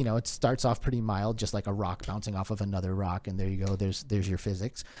it starts off pretty mild, just like a rock bouncing off of another rock, and there you go, there's your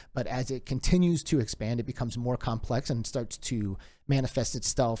physics. But as it continues to expand, it becomes more complex and starts to manifest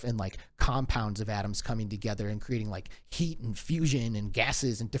itself in like compounds of atoms coming together and creating like heat and fusion and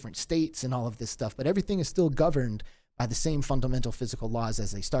gases and different states and all of this stuff. But everything is still governed by the same fundamental physical laws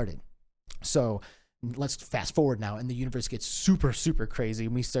as they started. So let's fast forward now, and the universe gets super, super crazy,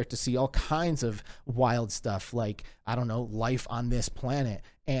 and we start to see all kinds of wild stuff, like, I don't know, life on this planet,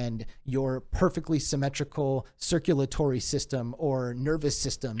 and your perfectly symmetrical circulatory system or nervous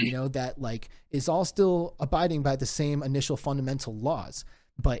system, you know, that like is all still abiding by the same initial fundamental laws,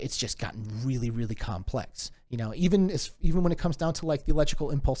 but it's just gotten really, really complex. You know, even when it comes down to like the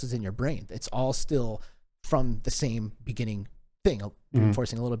electrical impulses in your brain, it's all still from the same beginning thing,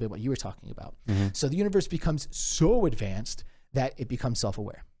 reinforcing a little bit what you were talking about. So the universe becomes so advanced that it becomes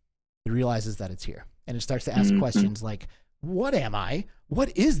self-aware. It realizes that it's here, and it starts to ask questions like, what am I?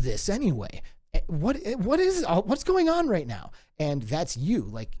 What is this anyway? What's going on right now? And that's you.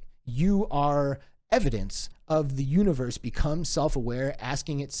 Like, you are evidence of the universe become self-aware,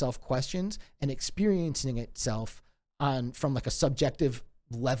 asking itself questions and experiencing itself from like a subjective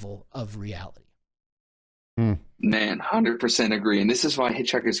level of reality. Man, 100% agree. And this is why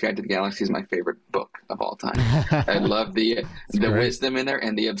Hitchhiker's Guide to the Galaxy is my favorite book of all time. I love the wisdom in there,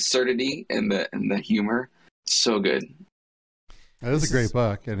 and the absurdity and the humor. So good. That is a great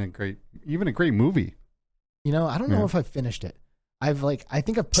book, and even a great movie. You know, I don't know if I've finished it. I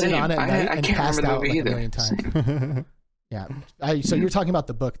think I've put it on at night and passed out like a million times. Yeah. So you're talking about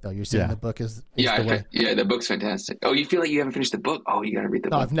the book, though. You're saying the book is the way. Yeah, the book's fantastic. Oh, you feel like you haven't finished the book? Oh, you got to read the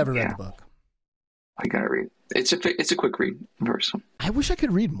book. No, I've never read the book. I gotta read. It's a quick read, first one. I wish I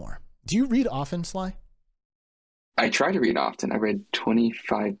could read more. Do you read often, Sly? I try to read often. I read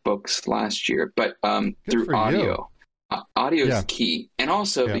 25 books last year, but through audio. Audio is key, and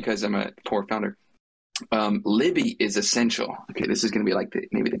also because I'm a poor founder, Libby is essential. Okay, this is going to be like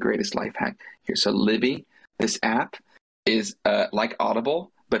maybe the greatest life hack here. So Libby, this app, is like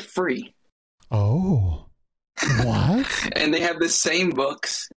Audible but free. Oh, what? And they have the same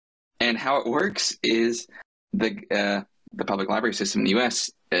books. And how it works is the public library system in the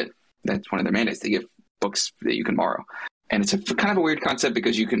U.S., that's one of their mandates. They give books that you can borrow. And it's kind of a weird concept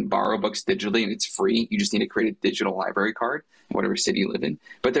because you can borrow books digitally and it's free. You just need to create a digital library card in whatever city you live in.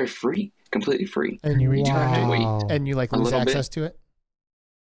 But they're free, completely free. And you read it. And you like lose access to it?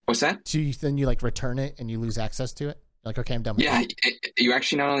 What's that? So then you like return it and you lose access to it? Like, okay, I'm done with it. You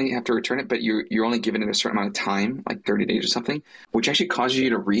actually not only have to return it, but you're only given it a certain amount of time, like 30 days or something, which actually causes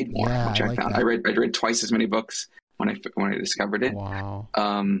you to read more. Yeah, which I found. I read twice as many books when I discovered it. Wow.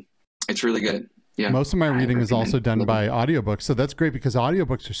 It's really good. Yeah. Most of my reading is also done by audiobooks, so that's great because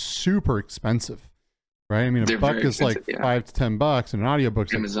audiobooks are super expensive right? I mean, a They're buck very is like expensive, yeah. $5 to $10, and an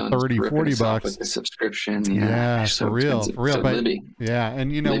audiobook's like Amazon's 30, ripping 40 us off bucks. with the subscription. Yeah, they're for real, expensive. for real. So But Libby, yeah,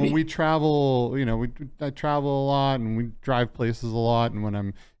 and you know, when Libby. we travel, you know, I travel a lot, and we drive places a lot, and when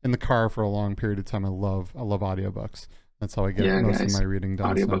I'm in the car for a long period of time, I love audiobooks. That's how I get most guys, of my reading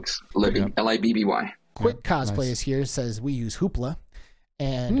done. so- audiobooks. Libby, Yeah. Libby. Quick Cosplay nice. is here, says we use Hoopla.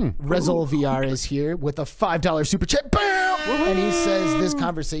 And Rezol VR is here with a $5 super chat. Bam! And he says this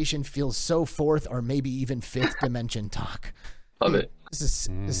conversation feels so fourth or maybe even fifth dimension talk. Love it. This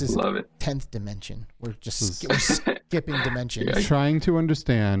is Love it. 10th dimension. We're just we're skipping dimensions. Trying to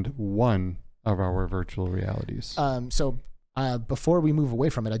understand one of our virtual realities. So before we move away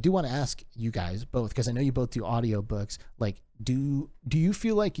from it, I do want to ask you guys both, because I know you both do audiobooks. Like, do you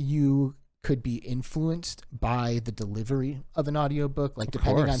feel like you could be influenced by the delivery of an audiobook, like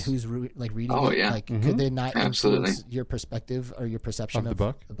depending on who's reading it? yeah. Like, could they not Absolutely. influence your perspective or your perception Of the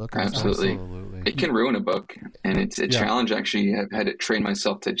book? The book Absolutely. It can ruin a book, and it's a Yeah. challenge. Actually, I've had to train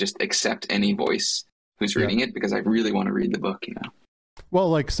myself to just accept any voice who's reading it, because I really want to read the book. You know. Well,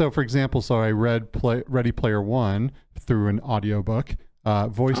 like, so for example, I read Ready Player One through an audiobook,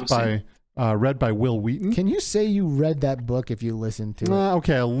 voiced by, read by Will Wheaton. Can you say you read that book if you listened to it?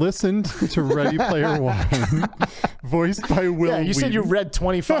 Okay, I listened to Ready Player One, voiced by Will Yeah, you Wheaton. said you read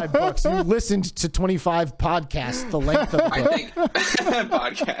 25 books. You listened to 25 podcasts, the length of the I book. think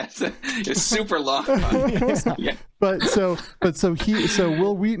podcast is super long. Podcast. Yeah. But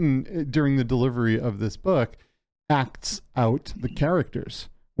Will Wheaton, during the delivery of this book, acts out the characters,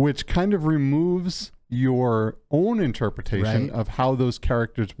 which kind of removes your own interpretation Right. of how those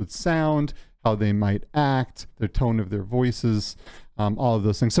characters would sound, how they might act, the tone of their voices, all of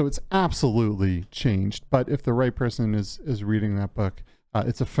those things. So it's absolutely changed. But if the right person is reading that book,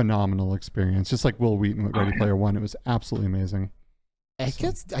 it's a phenomenal experience. Just like Will Wheaton with Ready Player One, it was absolutely amazing. I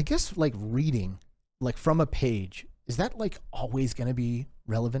guess like reading, like from a page, is that like always going to be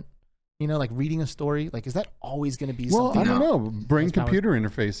relevant? You know, like reading a story, like is that always going to be Well, something? I don't know. Brain-computer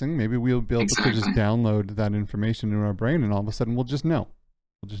interfacing. Maybe we'll be able to just Exactly. download that information into our brain, and all of a sudden we'll just know.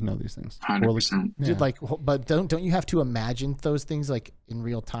 We'll just know these things. Or, like, 100%. yeah. Dude, like, but don't you have to imagine those things like in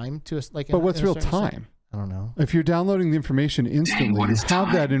real time to us? Like, But what's in a real certain sense? time? I don't know. If you're downloading the information instantly, what you is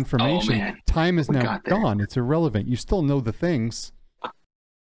have that time? information. Oh, man. Time is We now got there. gone. It's irrelevant. You still know the things,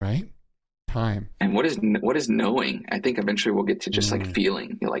 right? Time. And what is knowing? I think eventually we'll get to just like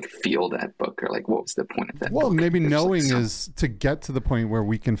feeling. You like feel that book, or like what was the point of that? Well, book? maybe There's, like, knowing some- is to get to the point where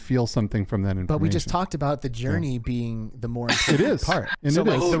we can feel something from that information. But we just talked about the journey being the more important It is. part. And So it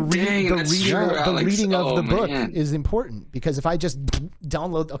like is. the, Oh, reading, dang, the that's reading, true, of, the Alex. reading of Oh, the book man. is important, because if I just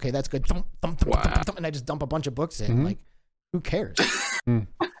download, okay, that's good, thump, thump, thump, Wow. thump, thump, and I just dump a bunch of books in, like, who cares? All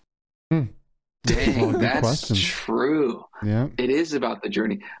Dang, good that's questions. true. Yeah. It is about the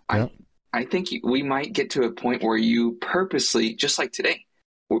journey. Yep. I think we might get to a point where you purposely, just like today,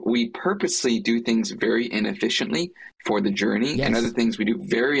 we purposely do things very inefficiently for the journey, Yes. and other things we do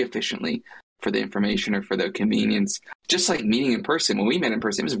very efficiently for the information or for the convenience. Just like meeting in person. When we met in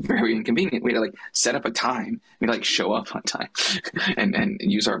person, it was very inconvenient. We had to like set up a time. We had to like show up on time and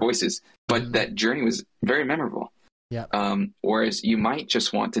use our voices. But that journey was very memorable. Yeah. Whereas you might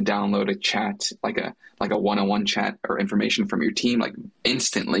just want to download a chat, like a one-on-one chat or information from your team, like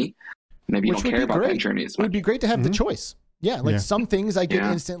instantly. Maybe you Which don't would care be about great. that journey as It would much. be great to have the choice. Yeah, like Yeah. some things I get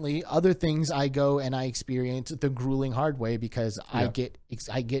Yeah. instantly, other things I go and I experience the grueling hard way, because I get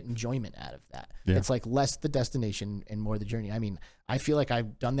enjoyment out of that. Yeah. It's like less the destination and more the journey. I mean, I feel like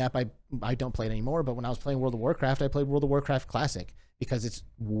I've done that I don't play it anymore, but when I was playing World of Warcraft, I played World of Warcraft Classic because it's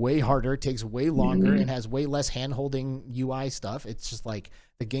way harder, takes way longer, and has way less hand-holding UI stuff. It's just like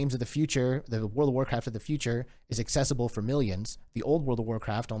the games of the future, the World of Warcraft of the future is accessible for millions. The old World of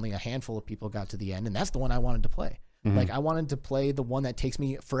Warcraft, only a handful of people got to the end, and that's the one I wanted to play. Like I wanted to play the one that takes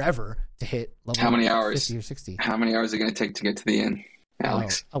me forever to hit level How many hours? 50 or 60. How many hours is it going to take to get to the end,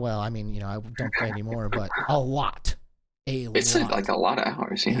 Alex? Oh, well, I mean, I don't play anymore, but a lot. It's lot. like a lot of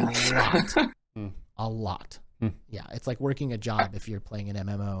hours, a yeah. lot. Hmm. A lot. Yeah, it's like working a job if you're playing an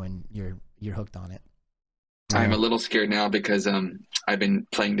MMO and you're hooked on it. I'm a little scared now because I've been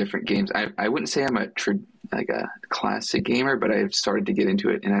playing different games. I wouldn't say I'm a classic gamer, but I've started to get into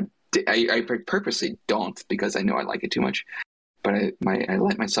it, and I purposely don't because I know I like it too much. But I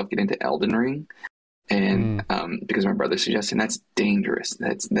let myself get into Elden Ring, and because my brother suggested, and that's dangerous.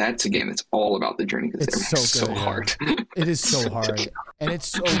 That's a game that's all about the journey because It's everything's so so good, yeah. hard. It is so hard, and it's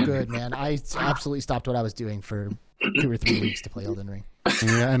so good, man. I absolutely stopped what I was doing for 2 or 3 weeks to play Elden Ring.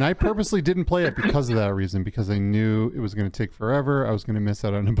 Yeah, and I purposely didn't play it because of that reason, because I knew it was going to take forever. I was going to miss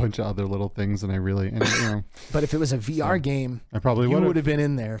out on a bunch of other little things, and But if it was a VR game, I probably would have been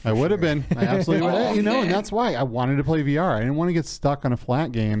in there. I would have been. I absolutely would have. Oh, And that's why I wanted to play VR. I didn't want to get stuck on a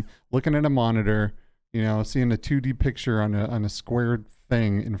flat game, looking at a monitor, seeing a 2D picture on a squared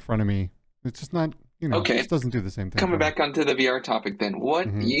thing in front of me. It's just not, it just doesn't do the same thing. Coming back onto the VR topic then,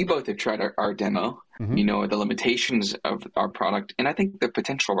 you both have tried our demo. You know the limitations of our product, and I think the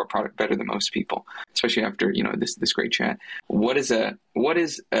potential of our product better than most people, especially after this great chat. What is a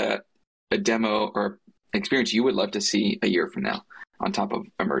demo or experience you would love to see a year from now on top of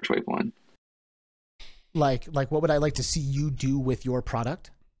Emerge Wave 1? Like what would I like to see you do with your product?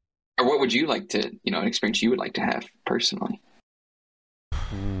 Or what would you like to, an experience you would like to have personally?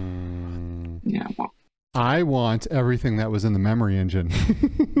 Yeah, well, I want everything that was in the memory engine.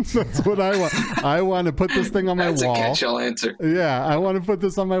 That's what I want. I want to put this thing on my wall. That's a catch-all answer. Yeah, I want to put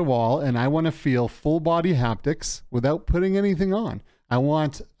this on my wall, and I want to feel full body haptics without putting anything on. I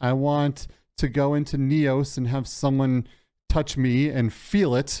want to go into Neos and have someone touch me and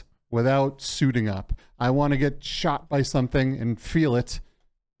feel it without suiting up. I want to get shot by something and feel it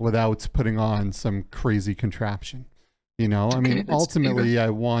without putting on some crazy contraption. Ultimately,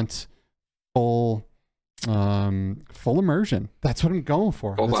 I want full immersion. That's what I'm going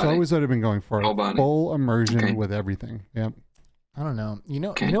for. That's always what I've been going for. Full immersion with everything. Yep. I don't know. You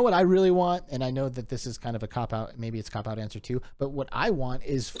know what I really want, and I know that this is kind of a cop-out, maybe it's a cop-out answer too, but what I want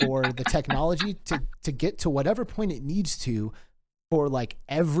is for the technology to get to whatever point it needs to for like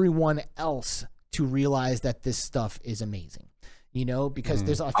everyone else to realize that this stuff is amazing. Because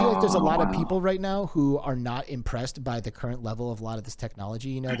I feel like there's a lot of people right now who are not impressed by the current level of a lot of this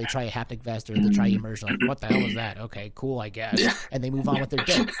technology. They try a haptic vest or they try immersion. Like, what the hell is that? Okay, cool, I guess. Yeah. And they move on with their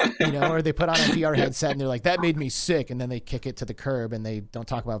day. Or they put on a VR headset and they're like, that made me sick. And then they kick it to the curb and they don't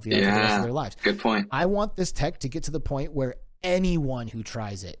talk about VR for the rest of their lives. Good point. I want this tech to get to the point where anyone who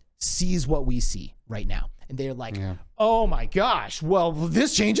tries it sees what we see right now. And they're like, oh my gosh, well,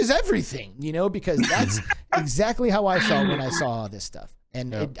 this changes everything, because that's exactly how I felt when I saw all this stuff.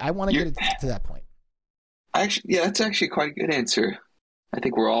 And I want to get it to that point. Actually, that's actually quite a good answer. I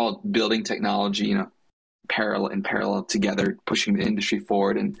think we're all building technology, parallel together, pushing the industry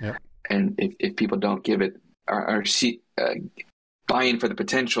forward. And if people don't give it or see buy in for the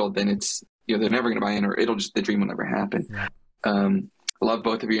potential, then it's, they're never going to buy in, or the dream will never happen. Yeah. Love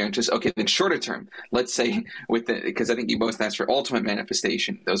both of your answers. Okay, then shorter term. Let's say because I think you both asked for ultimate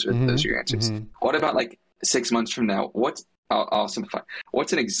manifestation. Those are your answers. What about like 6 months from now? I'll simplify.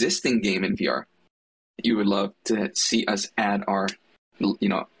 What's an existing game in VR you would love to see us add our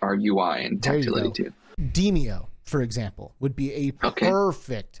UI and tactility to? Demeo, for example, would be a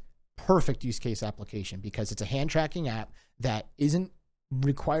perfect use case application because it's a hand tracking app that isn't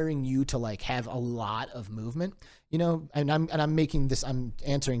requiring you to like have a lot of movement, and I'm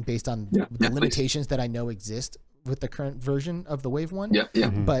answering based on the limitations that I know exist with the current version of the Wave 1. Yeah.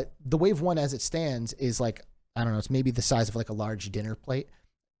 Mm-hmm. But the Wave 1 as it stands is like, I don't know, it's maybe the size of like a large dinner plate.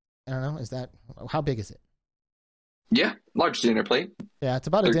 I don't know, how big is it? Yeah, large dinner plate. Yeah, it's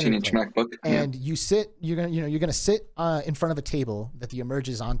about a 13-inch MacBook. And you're gonna sit in front of a table that the Emerge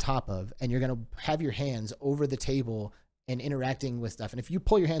is on top of, and you're gonna have your hands over the table and interacting with stuff. And if you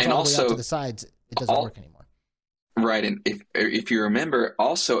pull your hands all the way out to the sides, it doesn't work anymore. Right, and if you remember,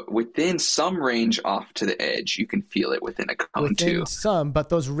 also within some range off to the edge, you can feel it within a cone too. Some, but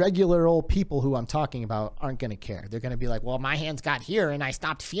those regular old people who I'm talking about aren't going to care. They're going to be like, "Well, my hands got here and I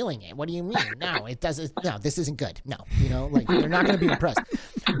stopped feeling it. What do you mean? No, it doesn't. No, this isn't good. No, like they're not going to be impressed."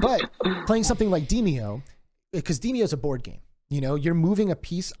 But playing something like Demeo, because Demeo is a board game. You're moving a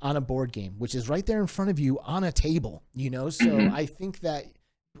piece on a board game, which is right there in front of you on a table. So I think that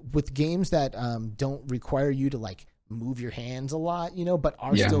with games that don't require you to like move your hands a lot, but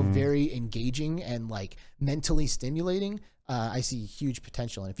are still very engaging and like mentally stimulating, I see huge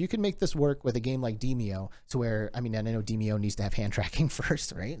potential. And if you can make this work with a game like Demeo, to where, I know Demeo needs to have hand tracking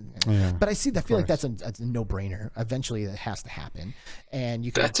first, right? Yeah, but I feel like that's a no-brainer. Eventually that has to happen. And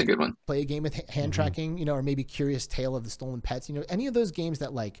you can that's a good one. Play a game with hand tracking, or maybe Curious Tale of the Stolen Pets, any of those games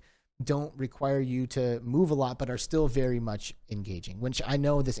that like don't require you to move a lot, but are still very much engaging, which I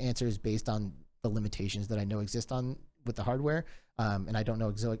know this answer is based on the limitations that I know exist with the hardware. And I don't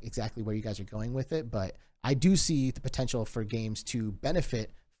know exactly where you guys are going with it, but I do see the potential for games to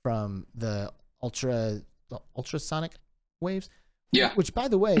benefit from the ultrasonic waves. Yeah. Which, by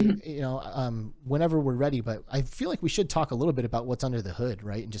the way, whenever we're ready, but I feel like we should talk a little bit about what's under the hood,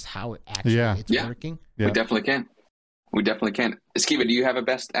 right? And just how it actually it's working. Yeah. We definitely can. Skiva, do you have a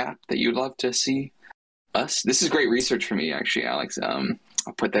best app that you'd love to see us. This is great research for me, actually, Alex.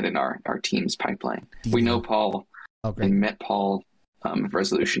 I'll put that in our team's pipeline. We know Paul and met Paul of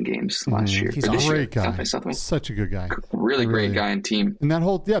Resolution Games last year. He's or this a year, great guy. something. Such a good guy. Really great guy and team. And that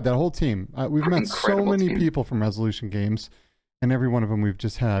whole team. We've met so Incredible many team. people from Resolution Games, and every one of them we've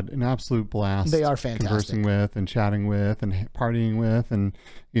just had an absolute blast. They are fantastic. Conversing with and chatting with and partying with, and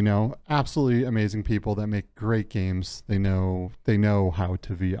absolutely amazing people that make great games. They know how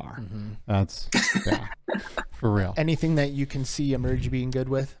to VR. That's for real. Anything that you can see Emerge being good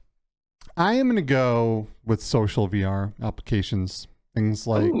with? I am going to go with social VR applications. Things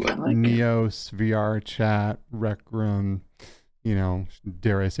like Ooh, I like it. Neos, VR Chat, Rec Room,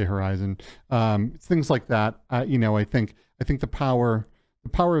 dare I say Horizon, things like that. I think the power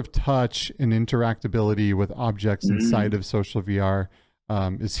of touch and interactability with objects inside of social VR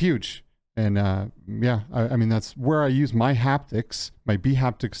is huge. And I mean, that's where I use my haptics, my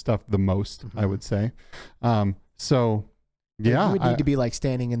bHaptic stuff the most, I would say. Yeah, you would need to be like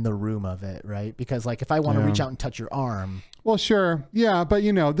standing in the room of it, right? Because like if I want to reach out and touch your arm. Well, sure. Yeah. But,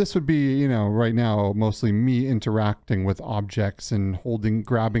 this would be, right now, mostly me interacting with objects and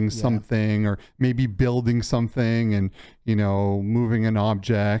grabbing something, or maybe building something and, moving an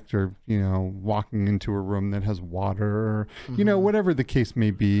object, or, walking into a room that has water, or, whatever the case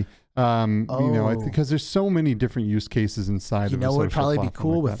may be. Because there's so many different use cases inside of a social what would probably be platform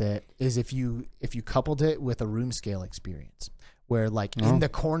cool like with that. it is if you coupled it with a room scale experience where like in the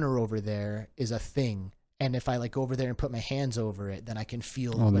corner over there is a thing. And if I like go over there and put my hands over it, then I can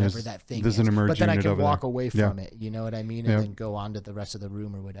feel whatever that thing is. But then I can walk away from it. You know what I mean? And then go on to the rest of the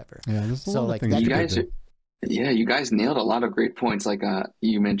room or whatever. Yeah, there's a lot like of things you guys nailed a lot of great points. Like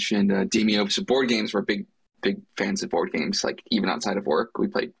you mentioned Demio. So board games, we're big fans of board games. Like even outside of work, we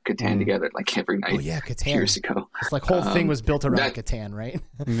played Catan together like every night. Oh yeah, Catan. Years ago. It's like whole thing was built around Catan, right?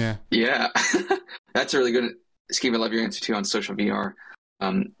 Yeah. That's a really good. Steve, I love your answer too on social VR.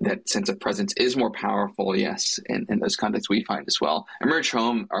 That sense of presence is more powerful, yes, in those contexts we find as well. Emerge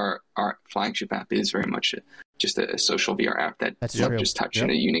Home, our flagship app, is very much just a social VR app that just touch in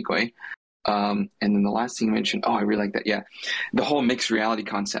a unique way. And then the last thing you mentioned, I really like that. Yeah, the whole mixed reality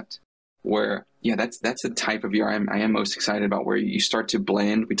concept, where that's the type of VR I am most excited about, where you start to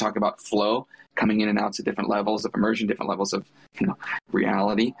blend. We talk about flow, coming in and out to different levels of immersion, different levels of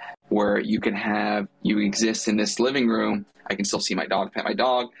reality, where you exist in this living room. I can still see my dog, pet my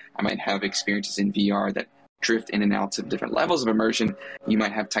dog. I might have experiences in VR that drift in and out of different levels of immersion. You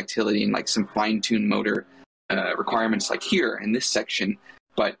might have tactility and like some fine-tuned motor requirements like here in this section,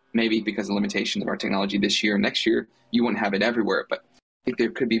 but maybe because of limitations of our technology this year and next year, you wouldn't have it everywhere. But I think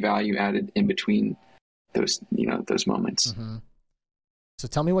there could be value added in between those moments. Mm-hmm. So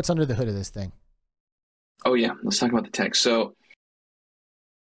tell me what's under the hood of this thing. Oh yeah, let's talk about the tech. So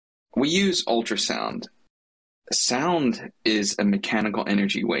we use ultrasound. Sound is a mechanical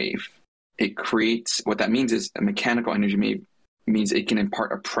energy wave. It creates, what that means is a mechanical energy wave means it can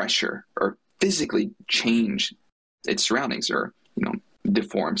impart a pressure or physically change its surroundings or,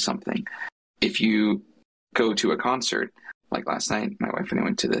 deform something. If you go to a concert, like last night, my wife and I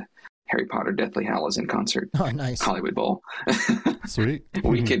went to the Harry Potter Deathly Hallows in concert. Oh, nice. Hollywood Bowl. Sweet. It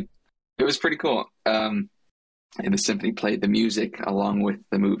was pretty cool. And the symphony played the music along with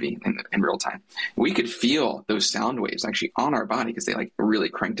the movie in real time. We could feel those sound waves actually on our body because they like really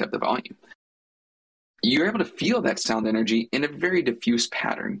cranked up the volume. You're able to feel that sound energy in a very diffuse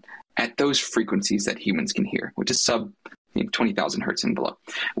pattern at those frequencies that humans can hear, which is sub 20,000 hertz and below.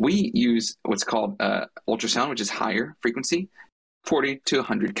 We use what's called ultrasound, which is higher frequency, 40 to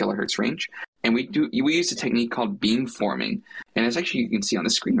 100 kilohertz range. And we use a technique called beamforming. And as actually you can see on the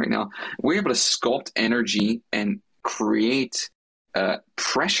screen right now, we're able to sculpt energy and create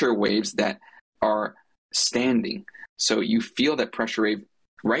pressure waves that are standing. So you feel that pressure wave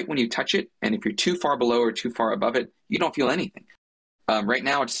right when you touch it. And if you're too far below or too far above it, you don't feel anything. Right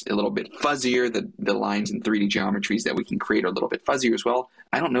now, it's a little bit fuzzier. The lines and 3D geometries that we can create are a little bit fuzzier as well.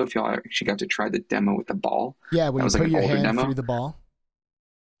 I don't know if y'all actually got to try the demo with the ball. Yeah, when you put your hand through the ball.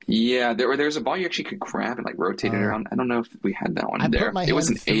 Yeah, there's a ball you actually could grab and like rotate it around. I don't know if we had that one there. I put my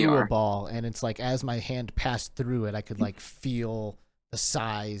hand through a ball, and it's like as my hand passed through it, I could like feel the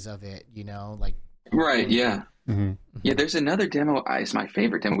size of it. Like. Right. Yeah. Mm-hmm. Yeah. There's another demo. It's my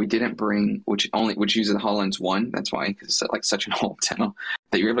favorite demo. We didn't bring, which uses the HoloLens 1. That's why, because it's like such an old demo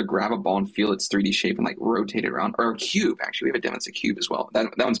that you're able to grab a ball and feel its 3D shape and like rotate it around. Or a cube. Actually, we have a demo that's a cube as well.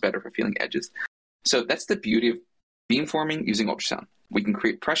 That one's better for feeling edges. So that's the beauty of beamforming using ultrasound. We can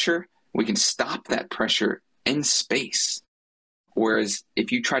create pressure. We can stop that pressure in space. Whereas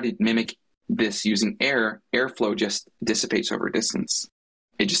if you try to mimic this using airflow just dissipates over distance.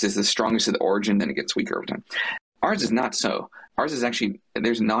 It just is the strongest at the origin, then it gets weaker over time. Ours is not so. Ours is actually,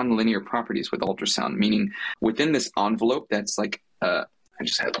 there's nonlinear properties with ultrasound, meaning within this envelope that's like, I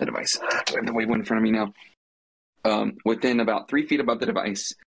just have the device. I have the Wave 1 in front of me now. Within about 3 feet above the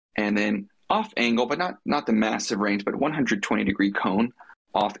device, and then off angle, but not the massive range, but 120 degree cone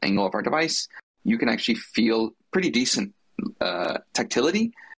off angle of our device, you can actually feel pretty decent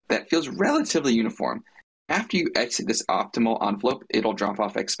tactility that feels relatively uniform. After you exit this optimal envelope, it'll drop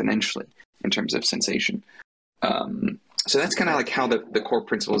off exponentially in terms of sensation. So that's kind of like how the core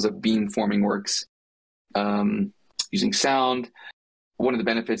principles of beamforming works. Using sound, one of the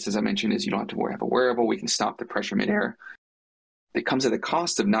benefits, as I mentioned, is you don't have to have a wearable. We can stop the pressure midair. It comes at the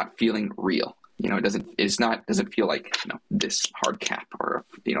cost of not feeling real. It doesn't feel like this hard cap or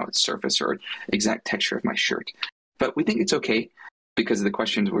surface or exact texture of my shirt. But we think it's okay because of the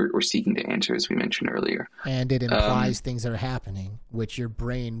questions we're seeking to answer, as we mentioned earlier. And it implies things that are happening, which your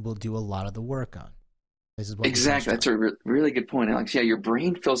brain will do a lot of the work on. This is what exactly. That's a really good point, Alex. Yeah, your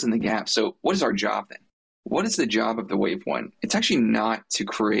brain fills in the gap. So what is our job then? What is the job of the Wave 1? It's actually not to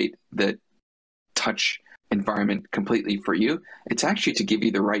create the touch environment completely for you. It's actually to give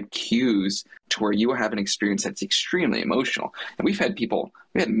you the right cues to where you have an experience that's extremely emotional. And we had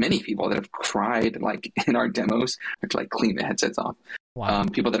many people that have cried like in our demos, or to like clean the headsets off. Wow.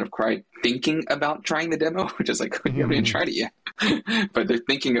 People that have cried thinking about trying the demo, which is like, you haven't even tried it yet. But they're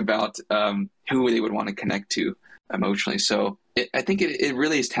thinking about who they would want to connect to emotionally. So I think it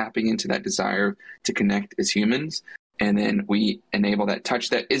really is tapping into that desire to connect as humans. And then we enable that touch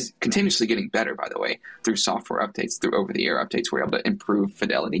that is continuously getting better, by the way, through software updates, through over-the-air updates. We're able to improve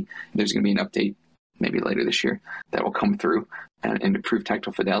fidelity. There's going to be an update maybe later this year that will come through and improve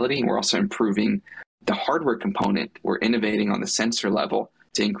tactile fidelity. And we're also improving the hardware component. We're innovating on the sensor level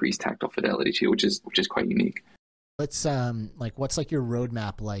to increase tactile fidelity too, which is quite unique. What's what's your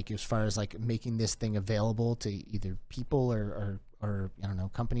roadmap like as far as like making this thing available to either people or I don't know,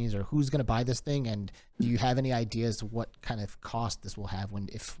 companies, or who's going to buy this thing? And do you have any ideas what kind of cost this will have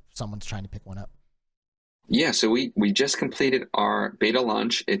if someone's trying to pick one up? Yeah, so we just completed our beta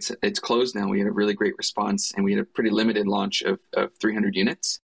launch. It's closed now. We had a really great response, and we had a pretty limited launch of 300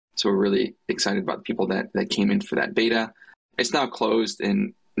 units. So we're really excited about the people that came in for that beta. It's now closed,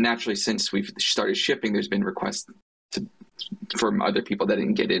 and naturally, since we've started shipping, there's been requests from other people that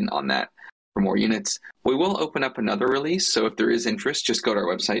didn't get in on that for more units. We will open up another release, so if there is interest, just go to our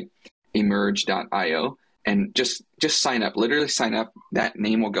website, emerge.io, and just sign up. Literally sign up. That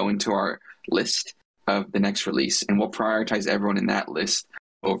name will go into our list of the next release, and we'll prioritize everyone in that list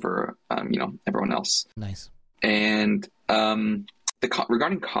over everyone else. Nice. And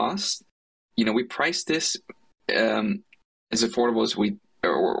regarding cost, we priced this as affordable as we.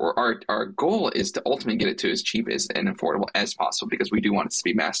 Or our goal is to ultimately get it to as cheap as and affordable as possible, because we do want it to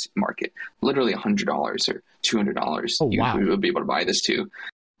be mass market. Literally $100 or $200. Oh, wow. You will be able to buy this too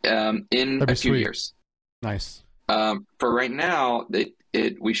in a few years. Nice. For right now,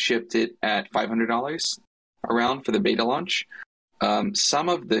 we shipped it at $500 around for the beta launch. Some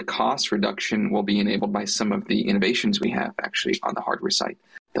of the cost reduction will be enabled by some of the innovations we have actually on the hardware side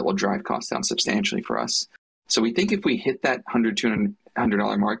that will drive costs down substantially for us. So we think if we hit that $100,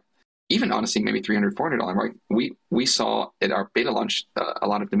 $200 mark, even honestly maybe $300, $400 mark, we saw at our beta launch a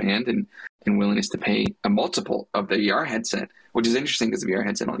lot of demand and willingness to pay a multiple of the VR headset, which is interesting because the VR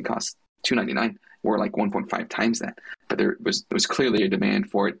headset only costs $299. We're like 1.5 times that, but there was clearly a demand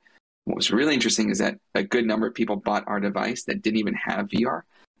for it. What was really interesting is that a good number of people bought our device that didn't even have VR,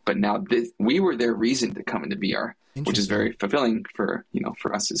 but now we were their reason to come into VR, which is very fulfilling for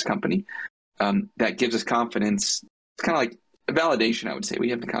us as a company. That gives us confidence. It's kind of like a validation, I would say. We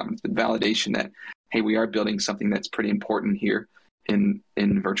have the confidence, but validation that, hey, we are building something that's pretty important here in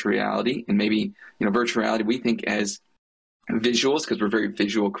virtual reality. And maybe, virtual reality, we think as visuals, because we're very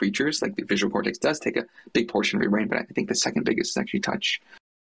visual creatures, like the visual cortex does take a big portion of your brain, but I think the second biggest is actually touch.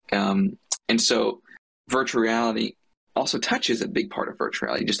 And so virtual reality, also touch is a big part of virtual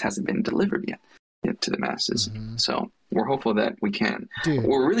reality. It just hasn't been delivered yet to the masses. Mm-hmm. So we're hopeful that we can. Dude.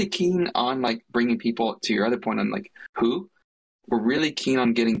 We're really keen on bringing people, to your other point on we're really keen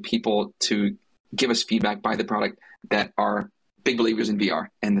on getting people to give us feedback by the product that are big believers in VR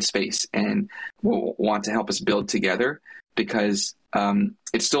and the space and will want to help us build together, because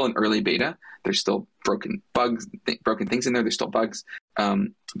it's still an early beta. There's still broken things in there. There's still bugs.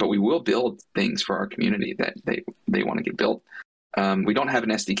 But we will build things for our community that they want to get built. We don't have an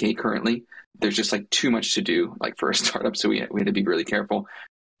SDK currently. There's just too much to do for a startup. So we had to be really careful.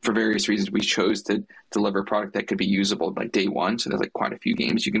 For various reasons, we chose to deliver a product that could be usable by day one. So there's quite a few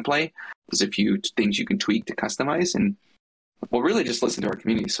games you can play. There's a few things you can tweak to customize. And well, really just listen to our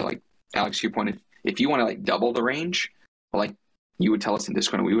community. So like Alex, to your point, if you want to like double the range, like you would tell us in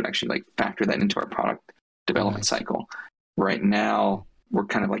Discord, and we would actually like factor that into our product development cycle. Right now, we're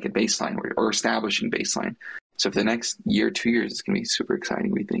kind of like at baseline or establishing baseline. So for the next year, 2 years, it's going to be super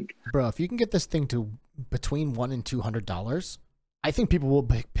exciting, we think. Bro, if you can get this thing to between $100 and $200, I think people will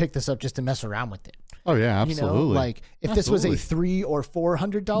pick this up just to mess around with it. Oh yeah, absolutely. You know, like if this was a $300 or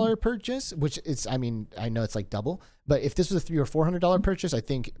 $400 purchase, which is, I mean, I know it's like double, but if this was a $300 or $400 purchase, I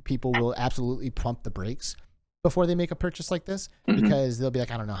think people will absolutely pump the brakes before they make a purchase like this, because they'll be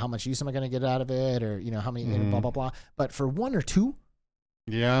like, I don't know how much use am I going to get out of it, or you know how many blah blah blah. But for 1 or 2,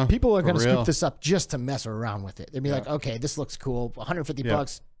 yeah, people are going to scoop this up just to mess around with it. They'll be like, okay, this looks cool,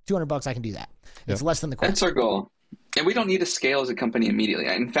 $150, $200, I can do that. It's less than the That's our goal. And we don't need to scale as a company immediately.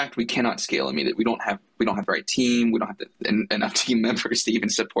 In fact, we cannot scale immediately. We don't have the right team. We don't have enough team members to even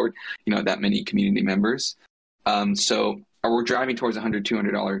support, you know, that many community members. So we're driving towards $100,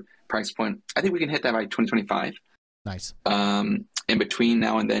 $200 price point. I think we can hit that by 2025. Nice. In between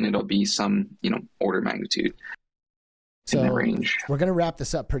now and then, it'll be some, you know, order of magnitude in that range. We're going to wrap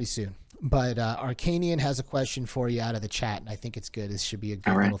this up pretty soon. But Arcanian has a question for you out of the chat, and I think it's good. This should be a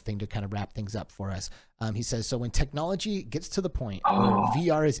good little thing to kind of wrap things up for us. He says, so when technology gets to the point where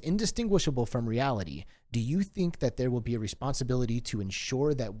VR is indistinguishable from reality, do you think that there will be a responsibility to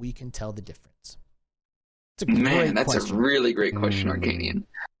ensure that we can tell the difference? That's a really great question, Arcanian.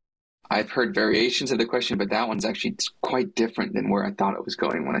 I've heard variations of the question, but that one's actually quite different than where I thought it was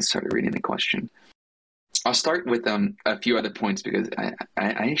going when I started reading the question. I'll start with a few other points because I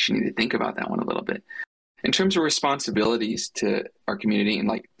actually need to think about that one a little bit. In terms of responsibilities to our community and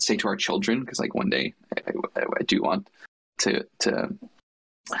like say to our children, because like one day I do want to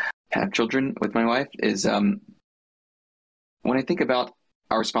have children with my wife, is when I think about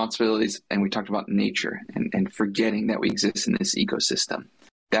our responsibilities, and we talked about nature and forgetting that we exist in this ecosystem,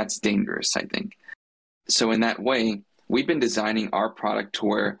 that's dangerous, I think. So in that way, we've been designing our product to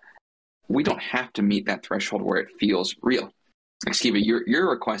where we don't have to meet that threshold where it feels real. Excuse me, your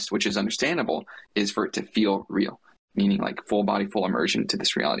request, which is understandable, is for it to feel real, meaning like full body, full immersion to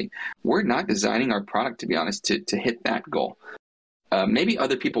this reality. We're not designing our product, to be honest, to hit that goal. Maybe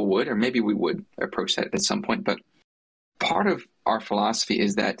other people would, or maybe we would approach that at some point. But part of our philosophy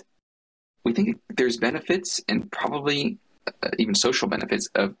is that we think there's benefits and probably even social benefits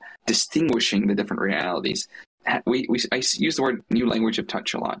of distinguishing the different realities. I use the word new language of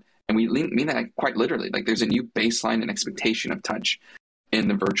touch a lot. And we mean that quite literally. Like there's a new baseline and expectation of touch in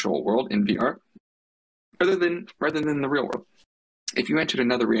the virtual world, in VR, rather than the real world. If you entered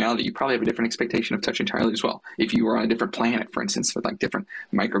another reality, you probably have a different expectation of touch entirely as well. If you were on a different planet, for instance, with like different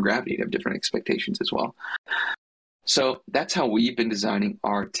microgravity, you'd have different expectations as well. So that's how we've been designing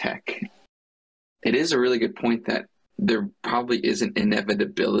our tech. It is a really good point that there probably is an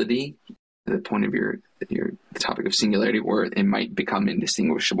inevitability to the point of the topic of singularity where it might become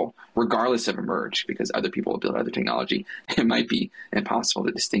indistinguishable regardless of emerge, because other people will build other technology. It might be impossible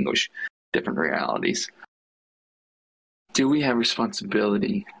to distinguish different realities. Do we have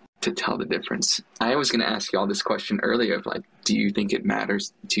responsibility to tell the difference? I was going to ask you all this question earlier of like, do you think it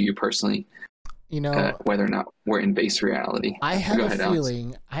matters to you personally, you know, whether or not we're in base reality? I have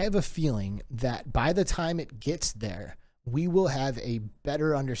a feeling that by the time it gets there, we will have a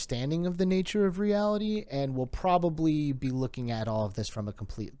better understanding of the nature of reality, and we'll probably be looking at all of this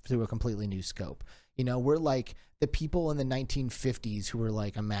through a completely new scope. You know, we're like the people in the 1950s who were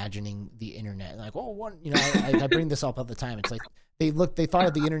like imagining the internet. Like, I bring this up all the time. It's like they thought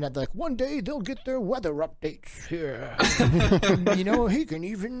of the internet like one day they'll get their weather updates here. You know, he can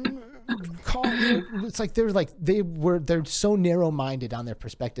even call. It's like they're so narrow-minded on their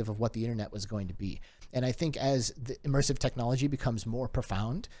perspective of what the internet was going to be. And I think as the immersive technology becomes more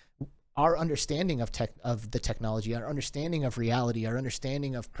profound, our understanding of the technology, our understanding of reality, our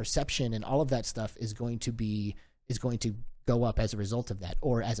understanding of perception, and all of that stuff is going to go up as a result of that,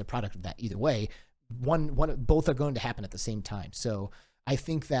 or as a product of that. Either way, both are going to happen at the same time. So I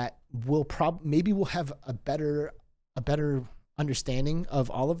think that we'll have a better understanding of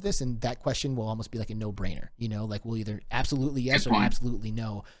all of this, and that question will almost be like a no-brainer. You know, like we'll either absolutely yes or absolutely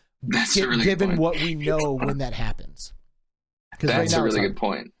no. That's a really given good what we know when that happens. That's a really good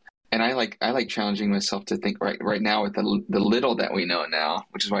point. And I like challenging myself to think right now with the little that we know now,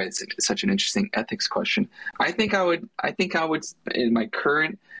 which is why it's such an interesting ethics question. I think I would in my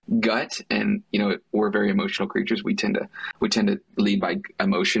current gut, and you know, we're very emotional creatures. We tend to lead by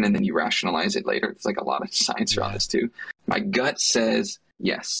emotion, and then you rationalize it later. It's like a lot of science around this too. My gut says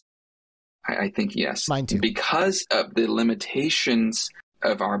yes. I think yes. Mine too. Because of the limitations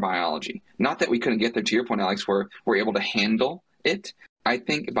of our biology. Not that we couldn't get there, to your point, Alex, where we're able to handle it. I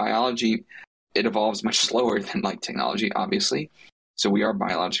think biology, it evolves much slower than like technology, obviously. So we are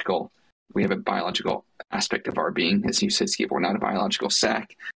biological. We have a biological aspect of our being. As you said, Skip, we're not a biological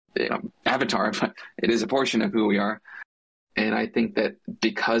sack, avatar, but it is a portion of who we are. And I think that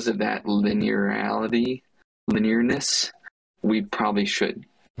because of that linearness, we probably should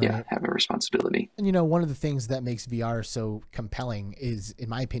have a responsibility. And one of the things that makes VR so compelling is, in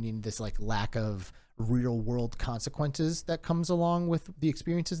my opinion, this like lack of real world consequences that comes along with the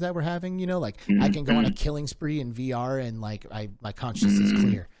experiences that we're having. I can go on a killing spree in VR and like my conscience is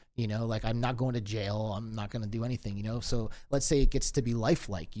clear. Like I'm not going to jail. I'm not going to do anything, So let's say it gets to be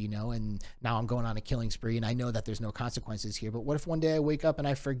lifelike, and now I'm going on a killing spree and I know that there's no consequences here. But what if one day I wake up and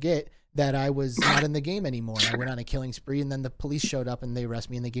I forget that I was not in the game anymore? And I went on a killing spree and then the police showed up and they arrest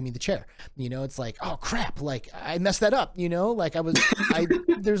me and they gave me the chair. It's like, oh crap. Like I messed that up, like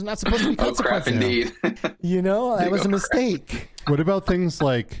there's not supposed to be consequences. Oh crap, indeed. That was a mistake. What about things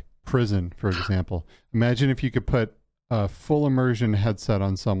like prison, for example? Imagine if you could put a full immersion headset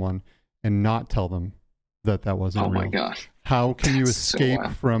on someone and not tell them that wasn't real. Oh my gosh. How can you That's escape so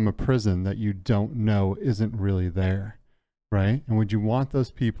from a prison that you don't know isn't really there? Right? And would you want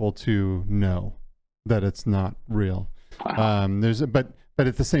those people to know that it's not real? Wow. But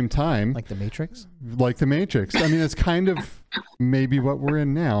at the same time, Like the Matrix? I mean, it's kind of maybe what we're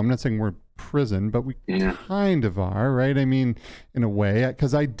in now. I'm not saying we're prison, but we kind of are, right? I mean, in a way,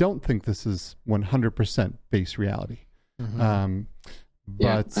 because I don't think this is 100% base reality. Mm-hmm.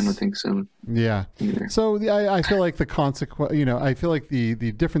 But I don't think so. Yeah. Either. So I feel like the consequence, I feel like the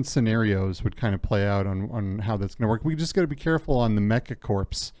different scenarios would kind of play out on how that's going to work. We just got to be careful on the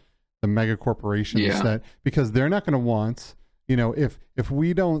megacorps, the mega corporations that, because they're not going to want, if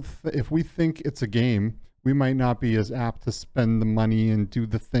we think it's a game, we might not be as apt to spend the money and do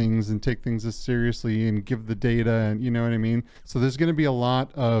the things and take things as seriously and give the data, and you know what I mean? So there's going to be a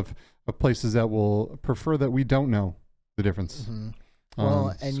lot of places that will prefer that we don't know the difference. Mm-hmm.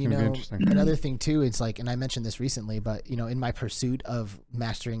 Well, and another thing too, it's like, and I mentioned this recently, but in my pursuit of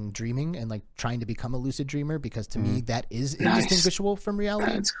mastering dreaming and like trying to become a lucid dreamer, because to me that is indistinguishable from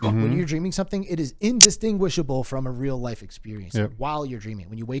reality. That's cool. When you're dreaming something, it is indistinguishable from a real life experience. While you're dreaming,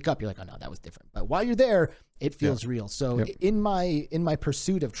 when you wake up, you're like, oh no, that was different. But while you're there, it feels real. So in my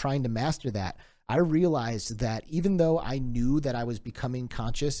pursuit of trying to master that, I realized that even though I knew that I was becoming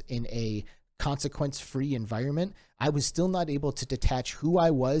conscious in a consequence-free environment, I was still not able to detach who I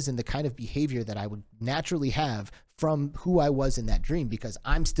was and the kind of behavior that I would naturally have from who I was in that dream, because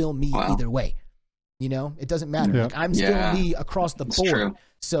I'm still me either way. It doesn't matter. Like I'm still me across the board. True.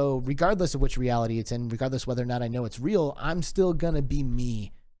 So regardless of which reality it's in, regardless whether or not I know it's real, I'm still gonna be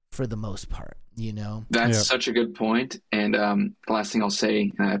me for the most part. That's such a good point. And the last thing I'll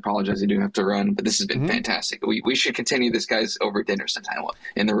say, and I apologize, I do have to run, but this has been fantastic. We should continue this, guys, over dinner sometime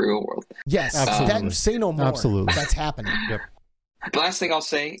in the real world. Yes, say no more. Absolutely, that's happening. The last thing I'll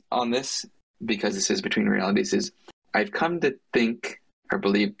say on this, because this is between realities, is I've come to think or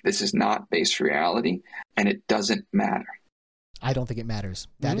believe this is not base reality, and it doesn't matter. I don't think it matters.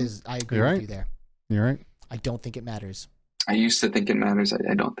 That is, I agree with you there. You're right. I don't think it matters. I used to think it matters.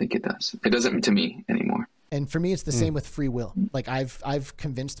 I don't think it does. It doesn't to me anymore. And for me, it's the same with free will. Like I've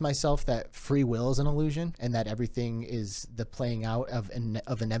convinced myself that free will is an illusion and that everything is the playing out of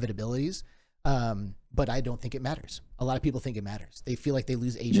inevitabilities. But I don't think it matters. A lot of people think it matters. They feel like they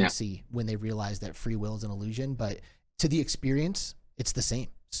lose agency when they realize that free will is an illusion. But to the experience, it's the same.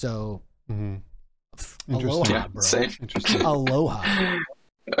 So aloha, bro. Same. Aloha.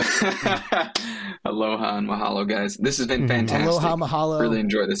 Aloha and mahalo, guys. This has been fantastic. Aloha, mahalo. Really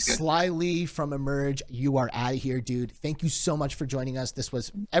enjoy this, guys. Sly Lee from Emerge, you are out of here, dude. Thank you so much for joining us. This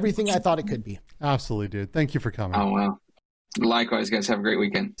was everything I thought it could be. Absolutely, dude. Thank you for coming. Oh, wow. Likewise, guys. Have a great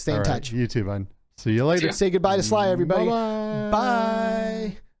weekend. Stay in touch. You too, bud. See you later. Say goodbye to Sly, everybody. Bye-bye.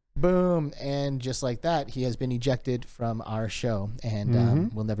 Bye. Boom. And just like that, he has been ejected from our show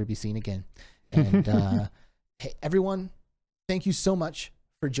and will never be seen again. And hey, everyone, thank you so much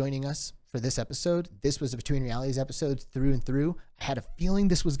for joining us for this episode. This was a Between Realities episode through and through. I had a feeling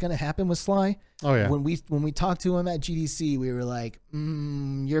this was going to happen with Sly. Oh yeah. When we talked to him at GDC, we were like,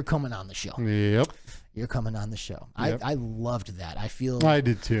 "You're coming on the show. Yep. You're coming on the show." Yep. I loved that. I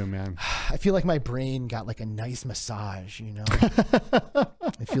did too, man. I feel like my brain got like a nice massage.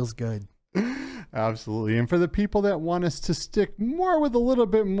 It feels good. Absolutely. And for the people that want us to stick more with a little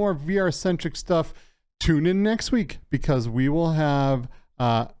bit more VR centric stuff, tune in next week because we will have.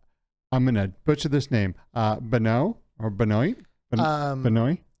 I'm gonna butcher this name. Benoit or Benoit.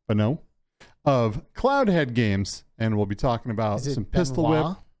 Benoit. of Cloudhead Games, and we'll be talking about Is it some Pistol Whip.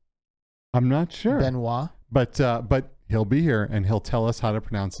 Benoit? I'm not sure, Benoit. but he'll be here and he'll tell us how to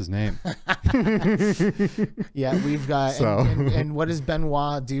pronounce his name. Yeah, we've got. So. And what does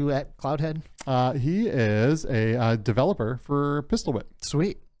Benoit do at Cloudhead? He is a developer for Pistol Whip.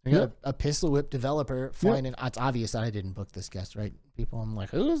 Sweet. We got Yep. a Pistol Whip developer flying in. It's obvious that I didn't book this guest, right? People, I'm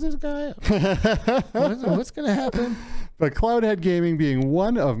like, who is this guy? What's going to happen? But Cloudhead Gaming being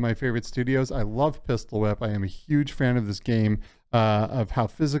one of my favorite studios, I love Pistol Whip. I am a huge fan of this game, of how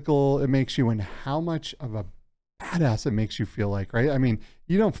physical it makes you and how much of a badass it makes you feel like, right? I mean,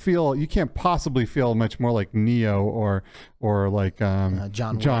 you can't possibly feel much more like Neo or like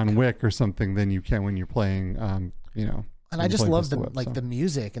John Wick or something than you can when you're playing, And I just love Pistol Whip, the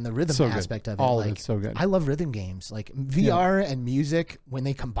music and the rhythm So good. aspect of it. All of like, it's so good. I love rhythm games. Like VR and music when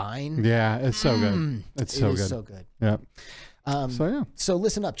they combine. Yeah, it's so good. It's so It is good. so good. Yeah. So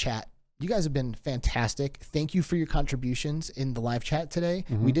listen up, chat. You guys have been fantastic. Thank you for your contributions in the live chat today.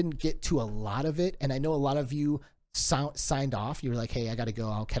 Mm-hmm. We didn't get to a lot of it, and I know a lot of you signed off. You were like, hey, I got to go.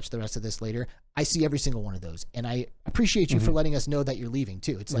 I'll catch the rest of this later. I see every single one of those, and I appreciate you for letting us know that you're leaving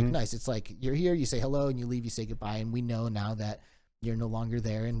too. It's like nice. It's like you're here, you say hello, and you leave, you say goodbye, and we know now that you're no longer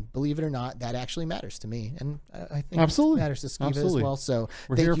there. And believe it or not, that actually matters to me, and I think Absolutely. it matters to Skiva as Absolutely. well. So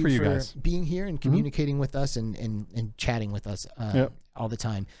We're thank here you for you guys. being here and communicating with us and chatting with us all the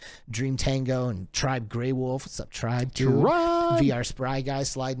time. Dream Tango and Tribe Grey Wolf. What's up, Tribe? Dude? Tribe! VR Spry guy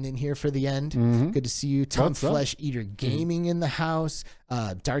sliding in here for the end. Good to see you. Tom What's up? Flesh Eater Gaming in the house.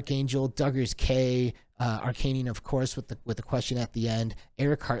 Dark Angel, Duggars K, Arcanian, of course, with the question at the end.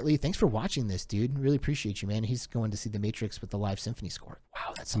 Eric Hartley, thanks for watching this, dude. Really appreciate you, man. He's going to see The Matrix with the live symphony score.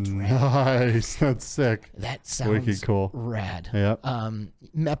 Wow, that sounds rad. Nice. That's sick. That sounds Wicked cool. rad. Yep.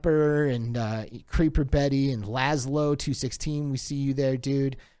 Mepper and Creeper Betty and Laszlo 216. We see you there,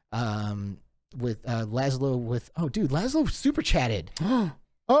 dude. With Laszlo super chatted. Oh,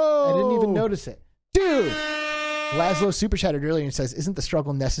 I didn't even notice it. Dude, Laszlo super chatted earlier and says, isn't the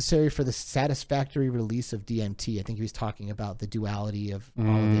struggle necessary for the satisfactory release of DMT? I think he was talking about the duality of all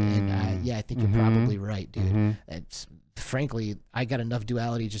of it. And I think you're probably right, dude. It's, frankly, I got enough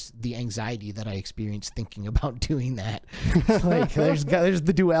duality, just the anxiety that I experienced thinking about doing that. Like, there's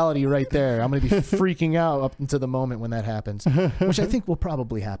the duality right there. I'm going to be freaking out up until the moment when that happens, which I think will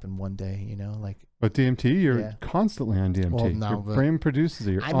probably happen one day, like. But DMT, you're constantly on DMT. Well, no, your but- brain produces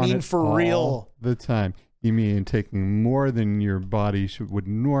it. You're I on mean, it for all real. the time. You mean taking more than your body would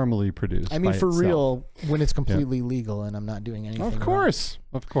normally produce? I mean, by for itself. real, when it's completely legal and I'm not doing anything. Of wrong. course.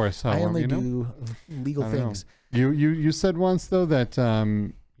 I only However, do legal I don't know. things. You said once though that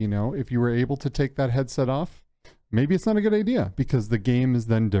if you were able to take that headset off, maybe it's not a good idea because the game is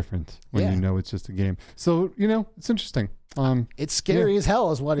then different when Yeah. you know it's just a game. So it's interesting. It's scary as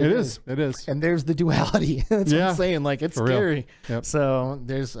hell, is what it is. It is. And there's the duality. That's what Yeah. I'm saying. Like, it's For real. scary. Yep. So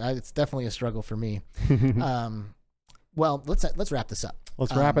there's, it's definitely a struggle for me. Well, let's wrap this up.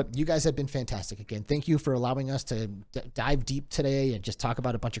 Let's wrap it. You guys have been fantastic again. Thank you for allowing us to dive deep today and just talk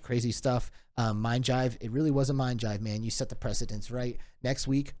about a bunch of crazy stuff. Mind Jive, it really was a mind jive, man. You set the precedence right. Next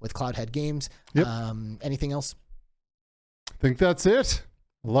week with Cloudhead Games. Yep. Anything else? I think that's it.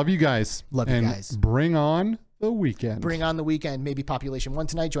 Love you guys. Love you and guys. Bring on the weekend. Bring on the weekend, maybe Population 1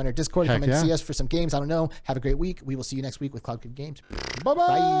 tonight. Join our Discord. Heck Come and yeah. see us for some games. I don't know. Have a great week. We will see you next week with Cloudhead Games. Bye-bye.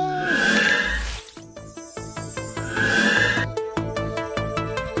 Bye.